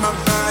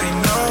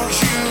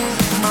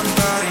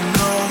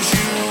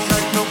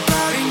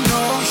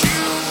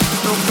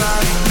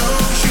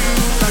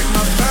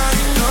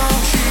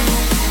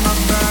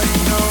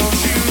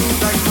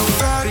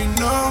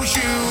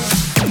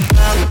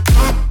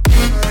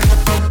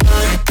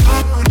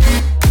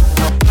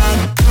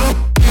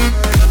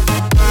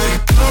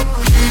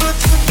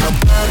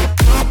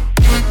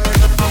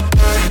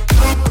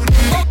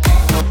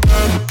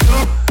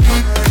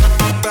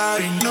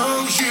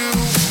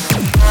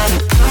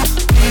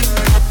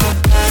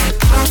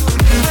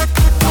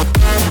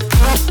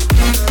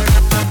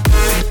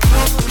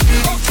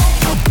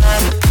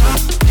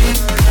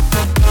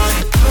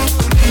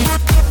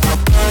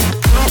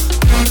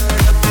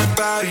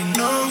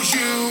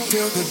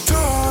 till the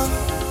dawn,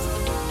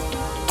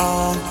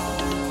 on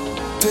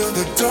till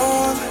the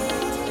dawn,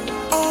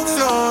 on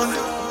and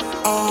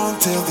on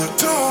till the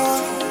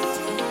dawn,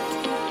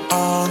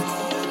 on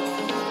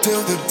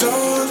till the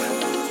dawn,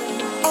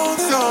 on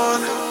and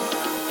on.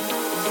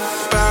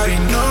 Body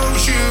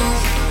knows you,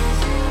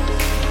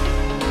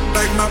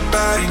 like my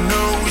body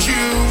knows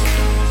you.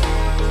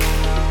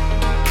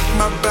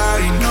 My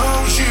body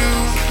knows you,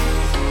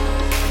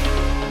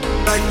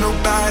 like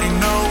nobody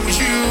knows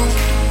you.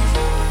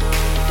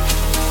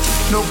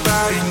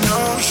 Nobody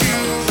knows you,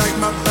 like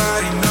my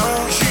body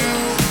knows you.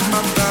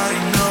 My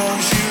body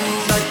knows you,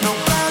 like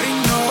nobody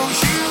knows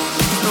you.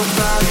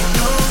 Nobody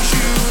knows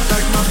you,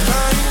 like my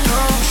body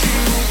knows you.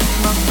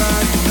 My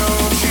body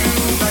knows you,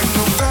 like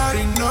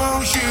nobody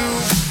knows you.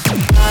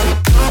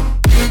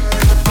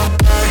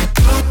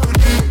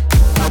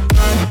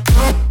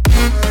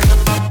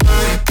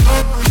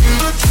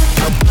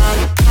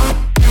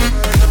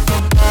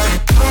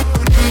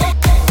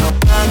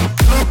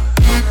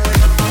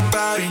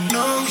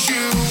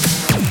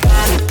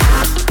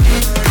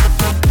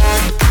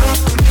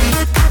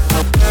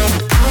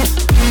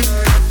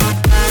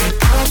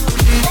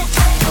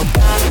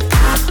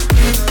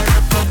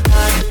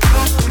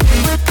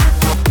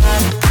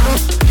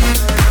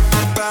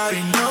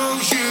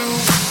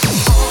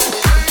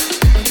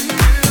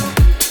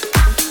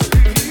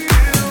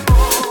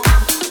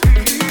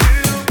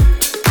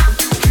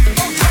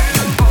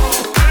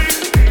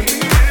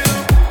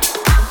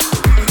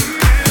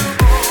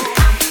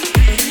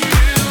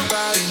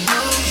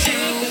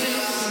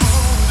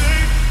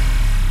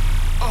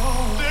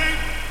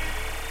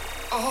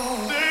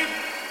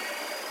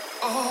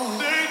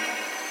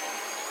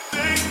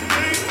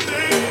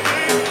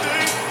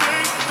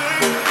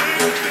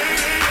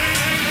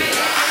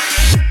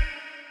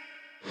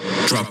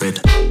 Drop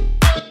it.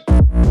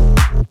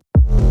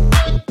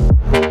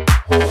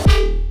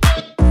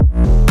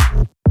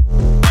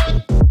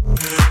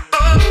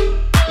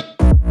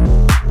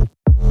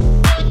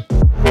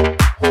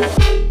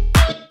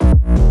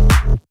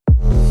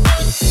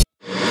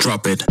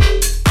 Drop it.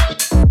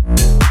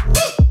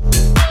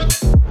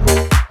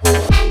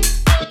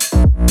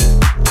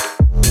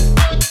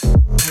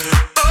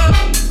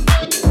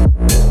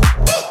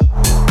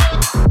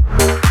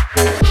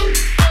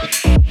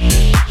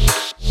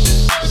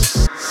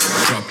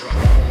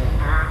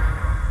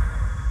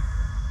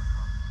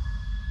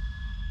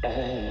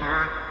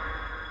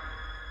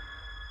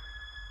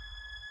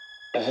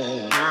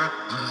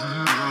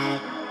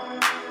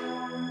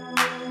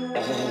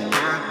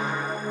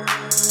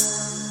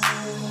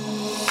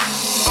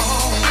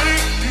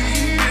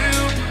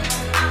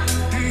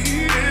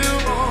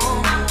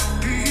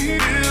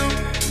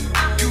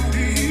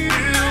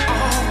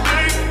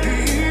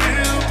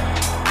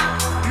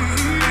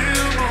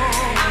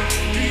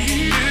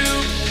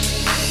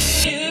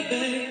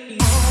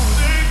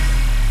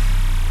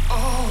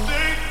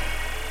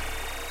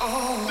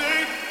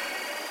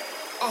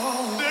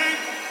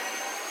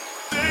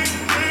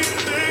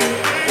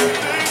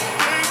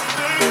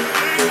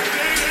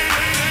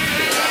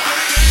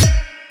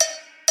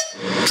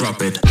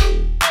 Drop it.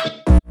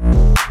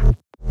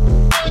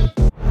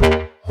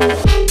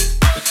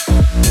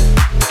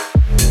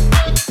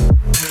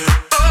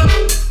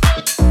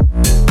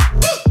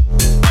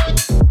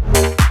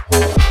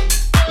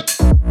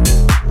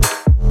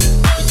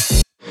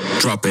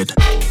 Drop it.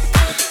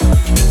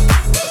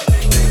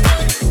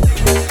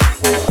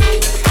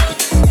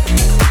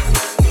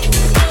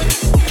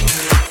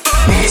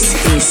 This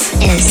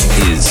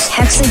is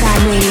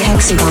Hexagon Radio.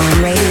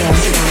 Hexagon Radio.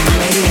 Hexagon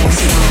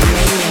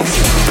Radio.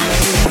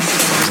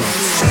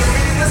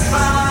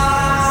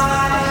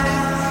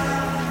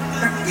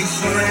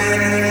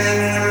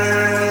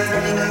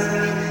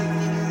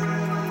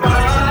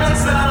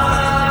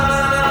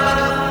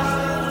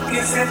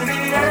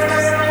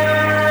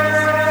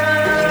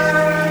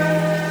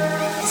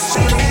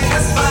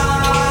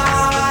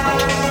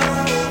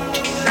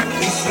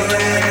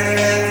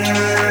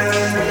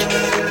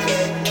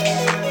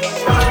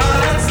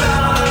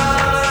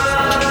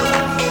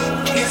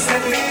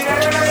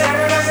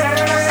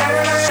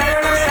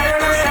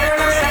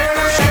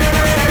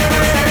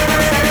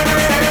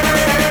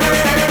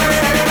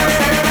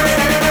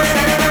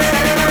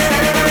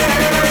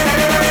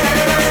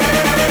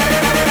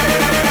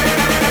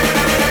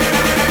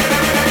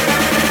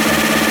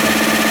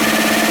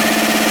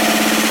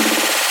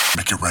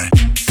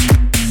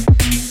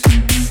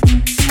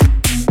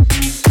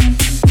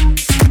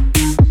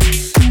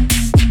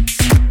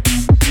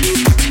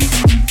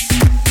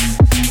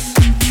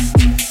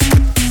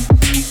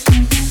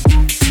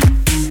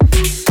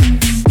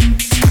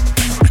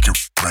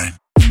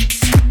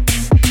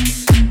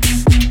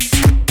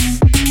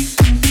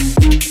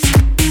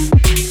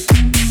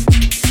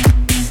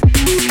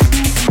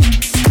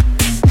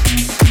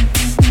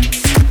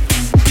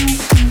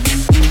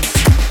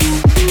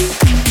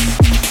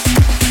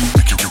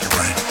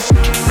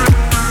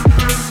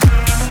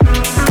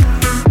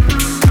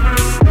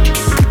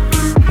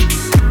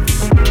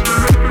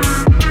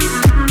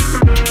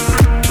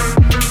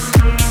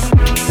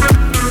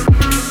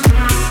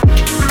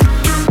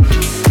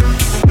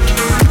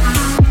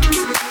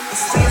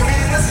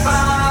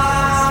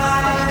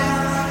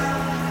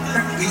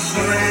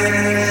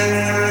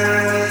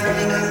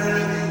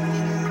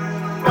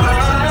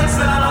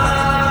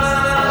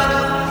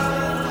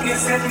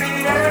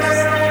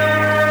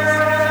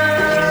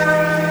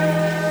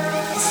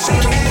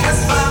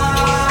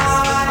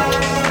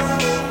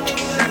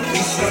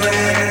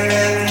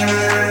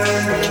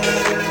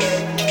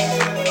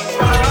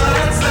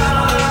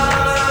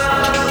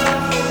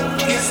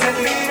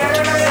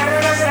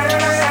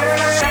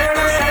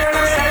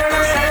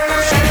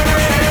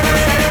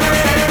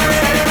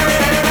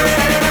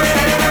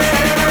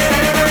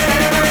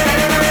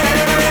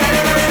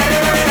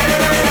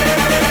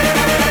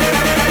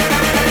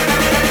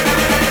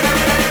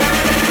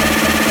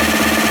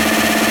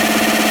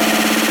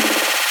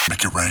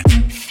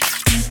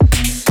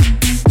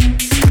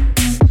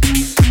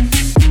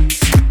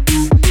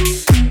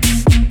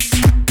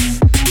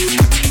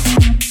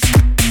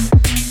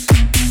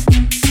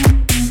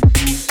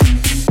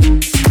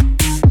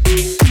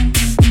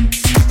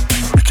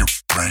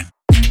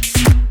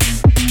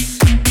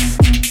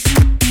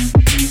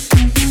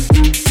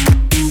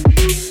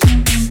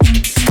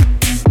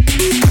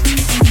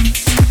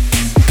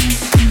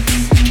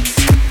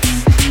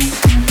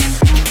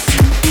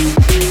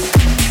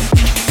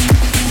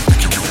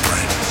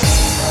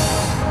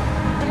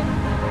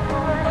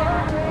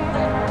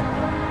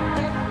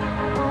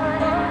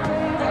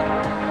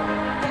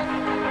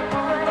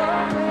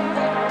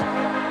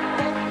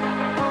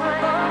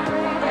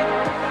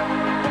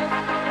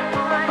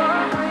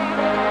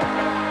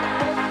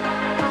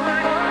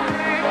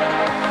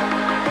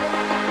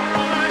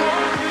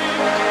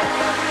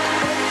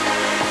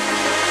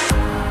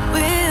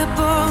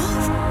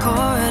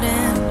 caught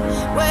in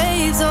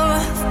waves of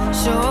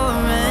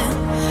shore, and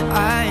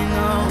I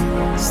know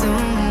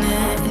soon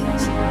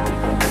it's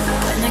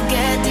gonna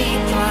get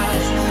deeper.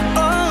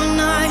 All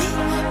night,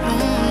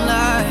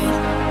 moonlight,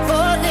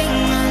 falling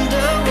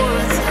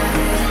underwater,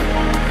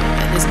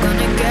 and it's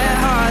gonna get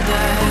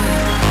harder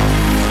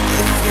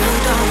if you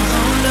don't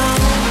hold on.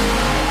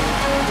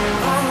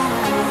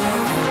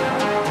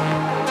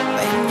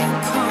 When you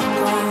can't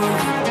go,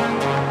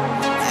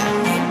 let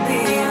me be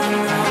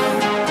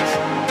alone.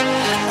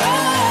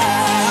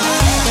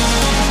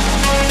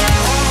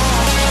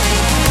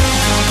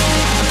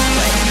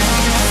 When you're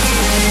not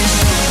feeling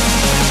sure,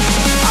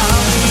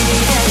 I'll be the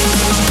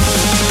antidote.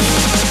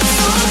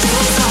 So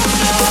just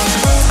hold on.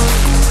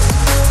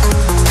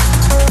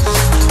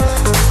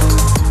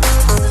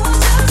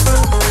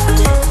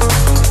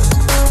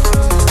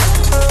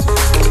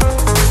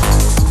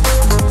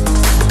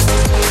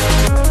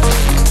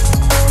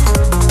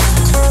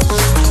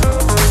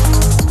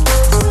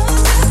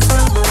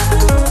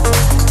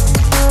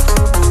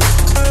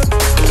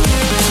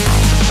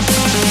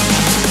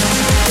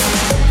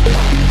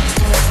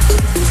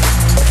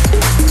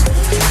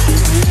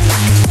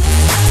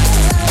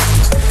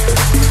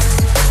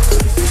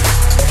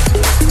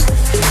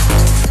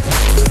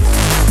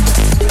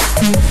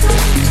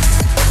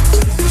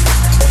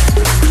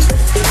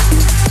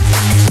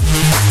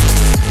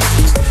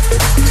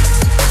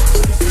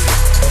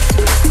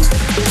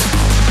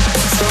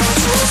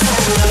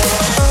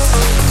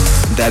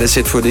 That is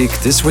it for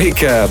this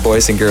week,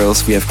 boys and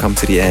girls. We have come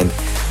to the end.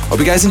 Hope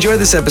you guys enjoyed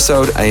this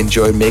episode. I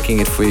enjoyed making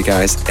it for you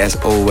guys as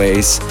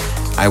always.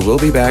 I will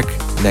be back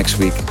next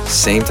week,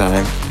 same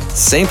time,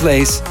 same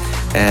place.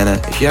 And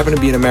if you happen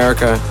to be in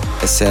America,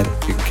 as said,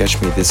 you can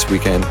catch me this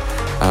weekend.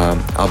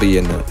 I'll be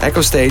in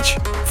Echo Stage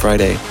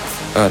Thursday,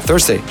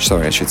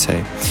 I should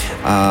say.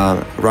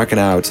 Rocking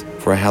out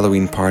for a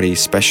Halloween party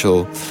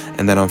special.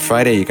 And then on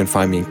Friday, you can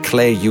find me in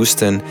Clay,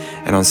 Houston.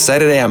 And on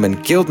Saturday, I'm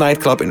in Guild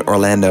Nightclub in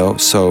Orlando.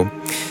 So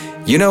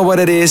you know what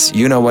it is,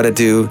 you know what to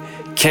do.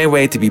 Can't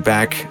wait to be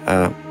back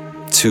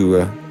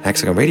to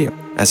Hexagon Radio.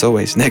 As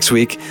always, next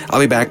week I'll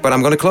be back, but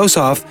I'm going to close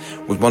off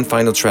with one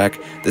final track,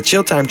 the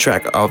chill time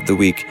track of the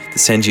week, to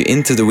send you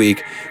into the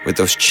week with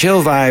those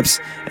chill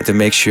vibes and to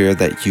make sure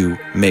that you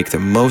make the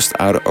most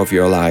out of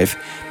your life,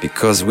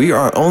 because we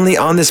are only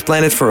on this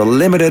planet for a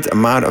limited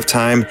amount of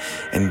time,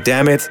 and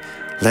damn it,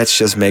 let's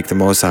just make the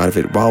most out of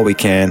it while we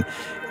can.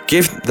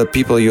 Give the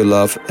people you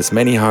love as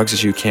many hugs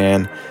as you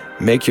can,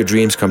 make your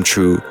dreams come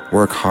true,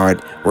 work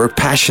hard, work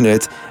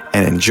passionate,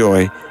 and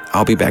enjoy.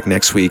 I'll be back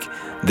next week.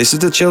 This is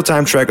the chill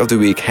time track of the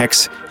week.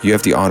 Hex, you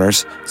have the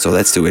honors, so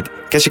let's do it.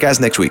 Catch you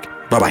guys next week.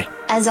 Bye-bye.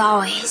 As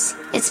always,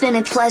 it's been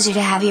a pleasure to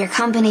have your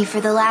company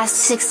for the last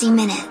 60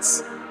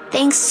 minutes.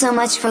 Thanks so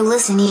much for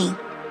listening.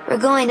 We're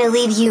going to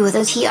leave you with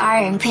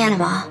OTR in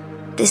Panama.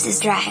 This is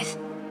Drive.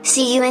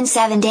 See you in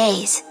 7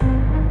 days.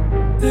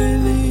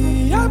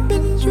 Lately I've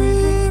been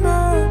dreaming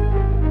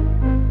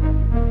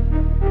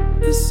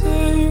the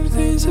same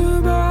things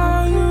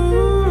about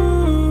you.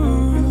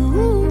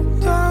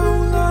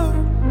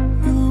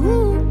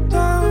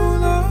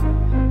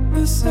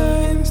 The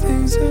same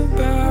things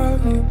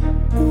about you.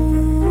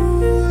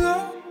 Ooh,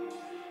 love.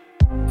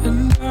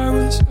 And I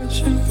was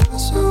searching for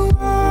so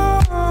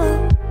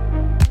long.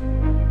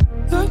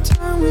 The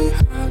time we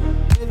had,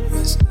 it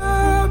was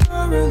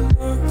never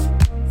enough.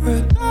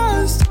 Where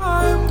does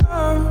time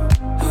go?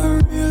 I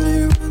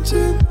really want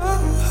to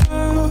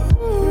know.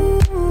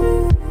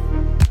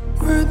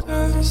 Where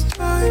does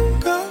time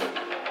go?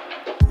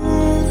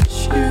 Oh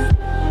shit,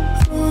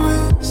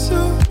 oh it's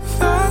so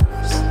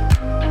fast.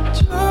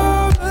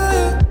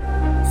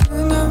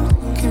 And I'm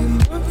thinking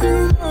of you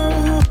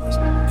almost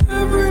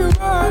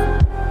everywhere.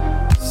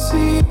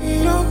 See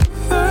your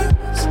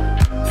face,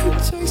 it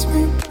takes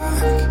me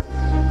back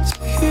to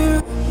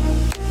here.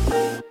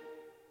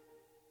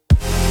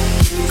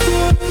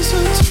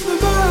 Closer to the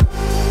back,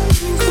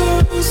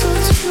 closer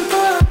to the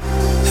back.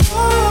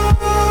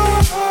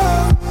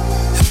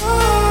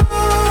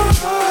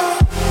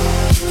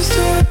 This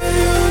day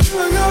I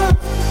forgot,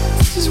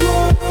 this is what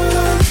I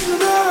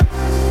think about.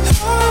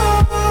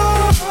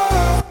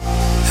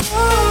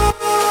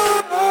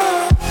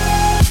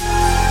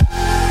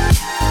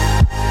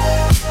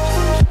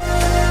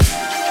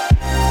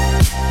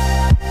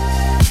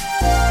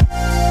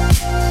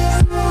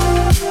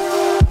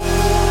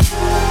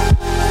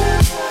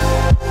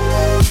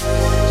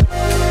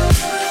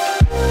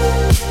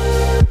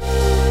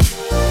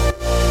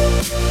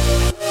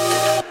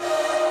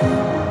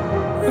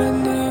 When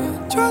I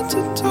try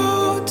to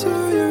talk to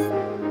you,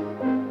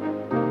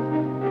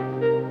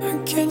 I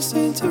can't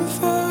seem to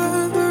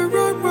find the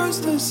right words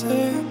to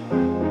say.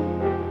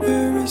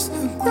 Where is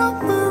the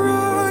ground where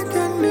I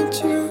can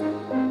meet you?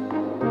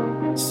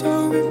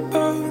 So we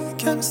both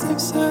can sleep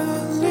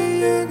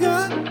soundly again.